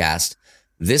Podcast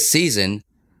this season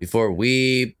before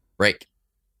we break.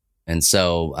 And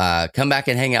so come back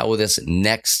and hang out with us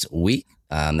next week.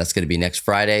 That's going to be next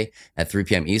Friday at 3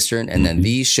 p.m. Eastern. And then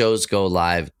these shows go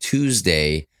live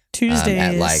Tuesdays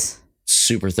at like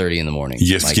super 30 in the morning.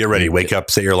 Just like, get ready. Wake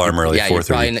up, set your alarm early,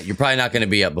 4:30. You're probably not going to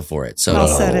be up before it. So I'll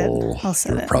set it.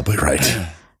 You're probably right.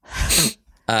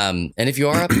 And if you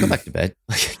are up, go back to bed.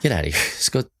 Get out of here.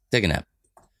 Just go take a nap.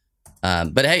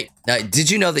 But hey, did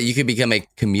you know that you could become a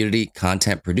community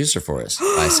content producer for us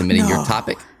by submitting your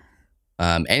topic?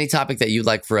 Any topic that you'd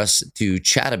like for us to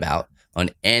chat about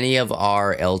on any of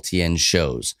our LTN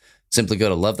shows. Simply go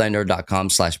to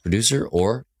lovethynerd.com/producer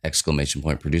or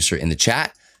 !producer in the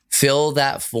chat. Fill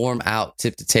that form out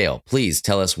tip to tail. Please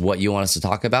tell us what you want us to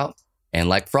talk about. And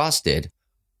like Frost did,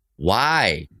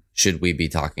 why should we be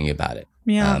talking about it?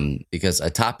 Yeah. Because a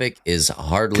topic is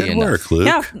hardly Good enough. work, Luke.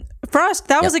 Yeah, Frost,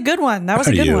 that was a good one. That was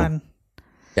a good one.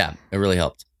 Yeah, it really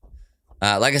helped.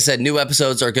 Like I said, new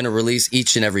episodes are going to release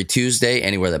each and every Tuesday,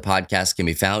 anywhere that podcasts can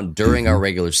be found during our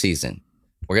regular season.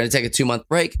 We're going to take a 2-month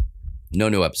break. No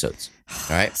new episodes.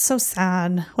 All right. So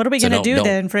sad. What are we going to do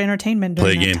then for entertainment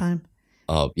during that time?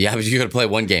 Oh, yeah, but you're going to play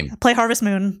one game. Play Harvest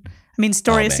Moon. I mean,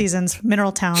 Story of Seasons,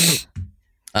 Mineral Town.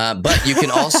 But you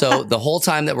can also, the whole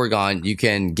time that we're gone, you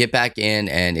can get back in.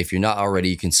 And if you're not already,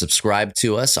 you can subscribe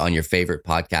to us on your favorite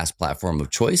podcast platform of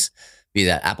choice, be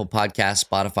that Apple Podcasts,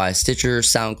 Spotify, Stitcher,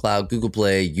 SoundCloud, Google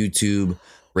Play, YouTube,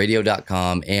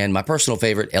 radio.com, and my personal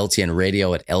favorite, LTN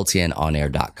Radio at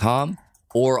ltnonair.com,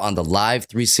 or on the Live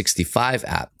 365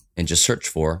 app and just search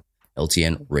for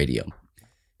LTN Radio.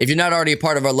 If you're not already a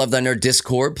part of our Love Thy Nerd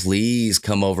Discord, please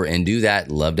come over and do that.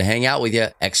 Love to hang out with you. !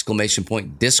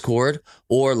 Discord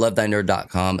or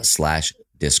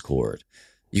lovethynerd.com/Discord.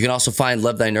 You can also find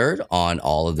Love Thy Nerd on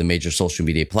all of the major social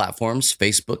media platforms,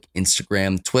 Facebook,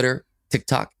 Instagram, Twitter,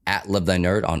 TikTok, at Love Thy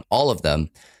Nerd on all of them.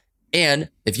 And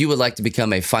if you would like to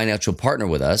become a financial partner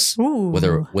with us,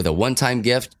 whether with a one-time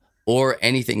gift or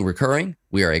anything recurring,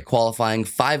 we are a qualifying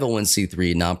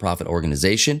 501c3 nonprofit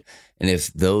organization. And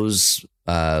if those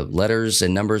letters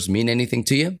and numbers mean anything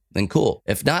to you, then cool.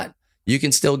 If not, you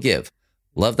can still give.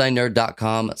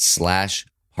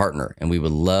 lovethynerd.com/partner. And we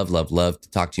would love to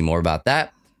talk to you more about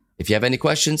that. If you have any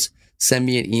questions, send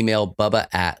me an email,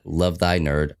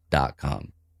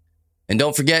 bubba@lovethynerd.com. And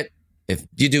don't forget, if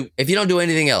you don't do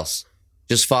anything else,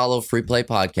 just follow Free Play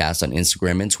Podcast on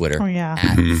Instagram and Twitter at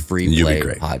Free Play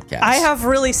Podcast. I have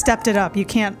really stepped it up. You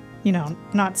can't,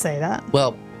 not say that.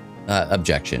 Well,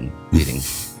 objection, leading.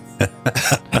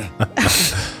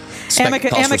 Amica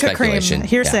cream.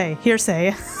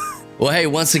 Hearsay. Well, hey,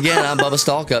 once again, I'm Bubba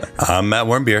Stallcup. I'm Matt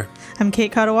Warmbier. I'm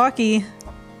Kate Katawaki.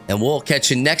 And we'll catch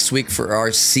you next week for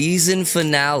our season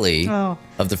finale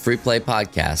of the Free Play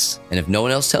Podcast. And if no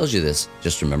one else tells you this,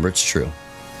 just remember it's true.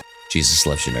 Jesus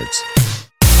loves you, nerds.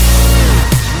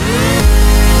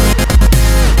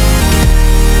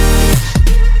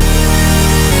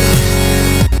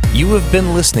 You have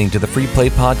been listening to the Free Play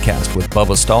Podcast with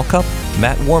Bubba Stallcup,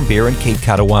 Matt Warmbier, and Kate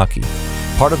Katawaki,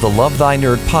 part of the Love Thy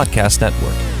Nerd Podcast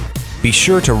Network. Be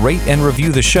sure to rate and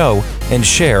review the show and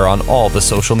share on all the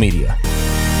social media.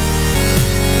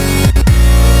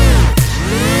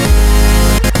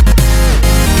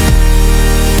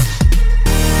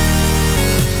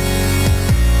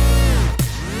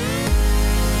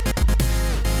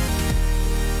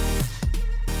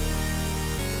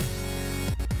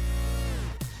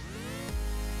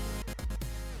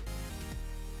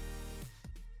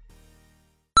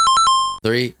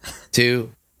 Three,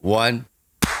 2, 1.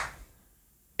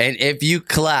 And if you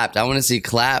clapped, I want to see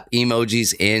clap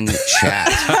emojis in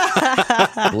chat.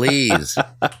 Please.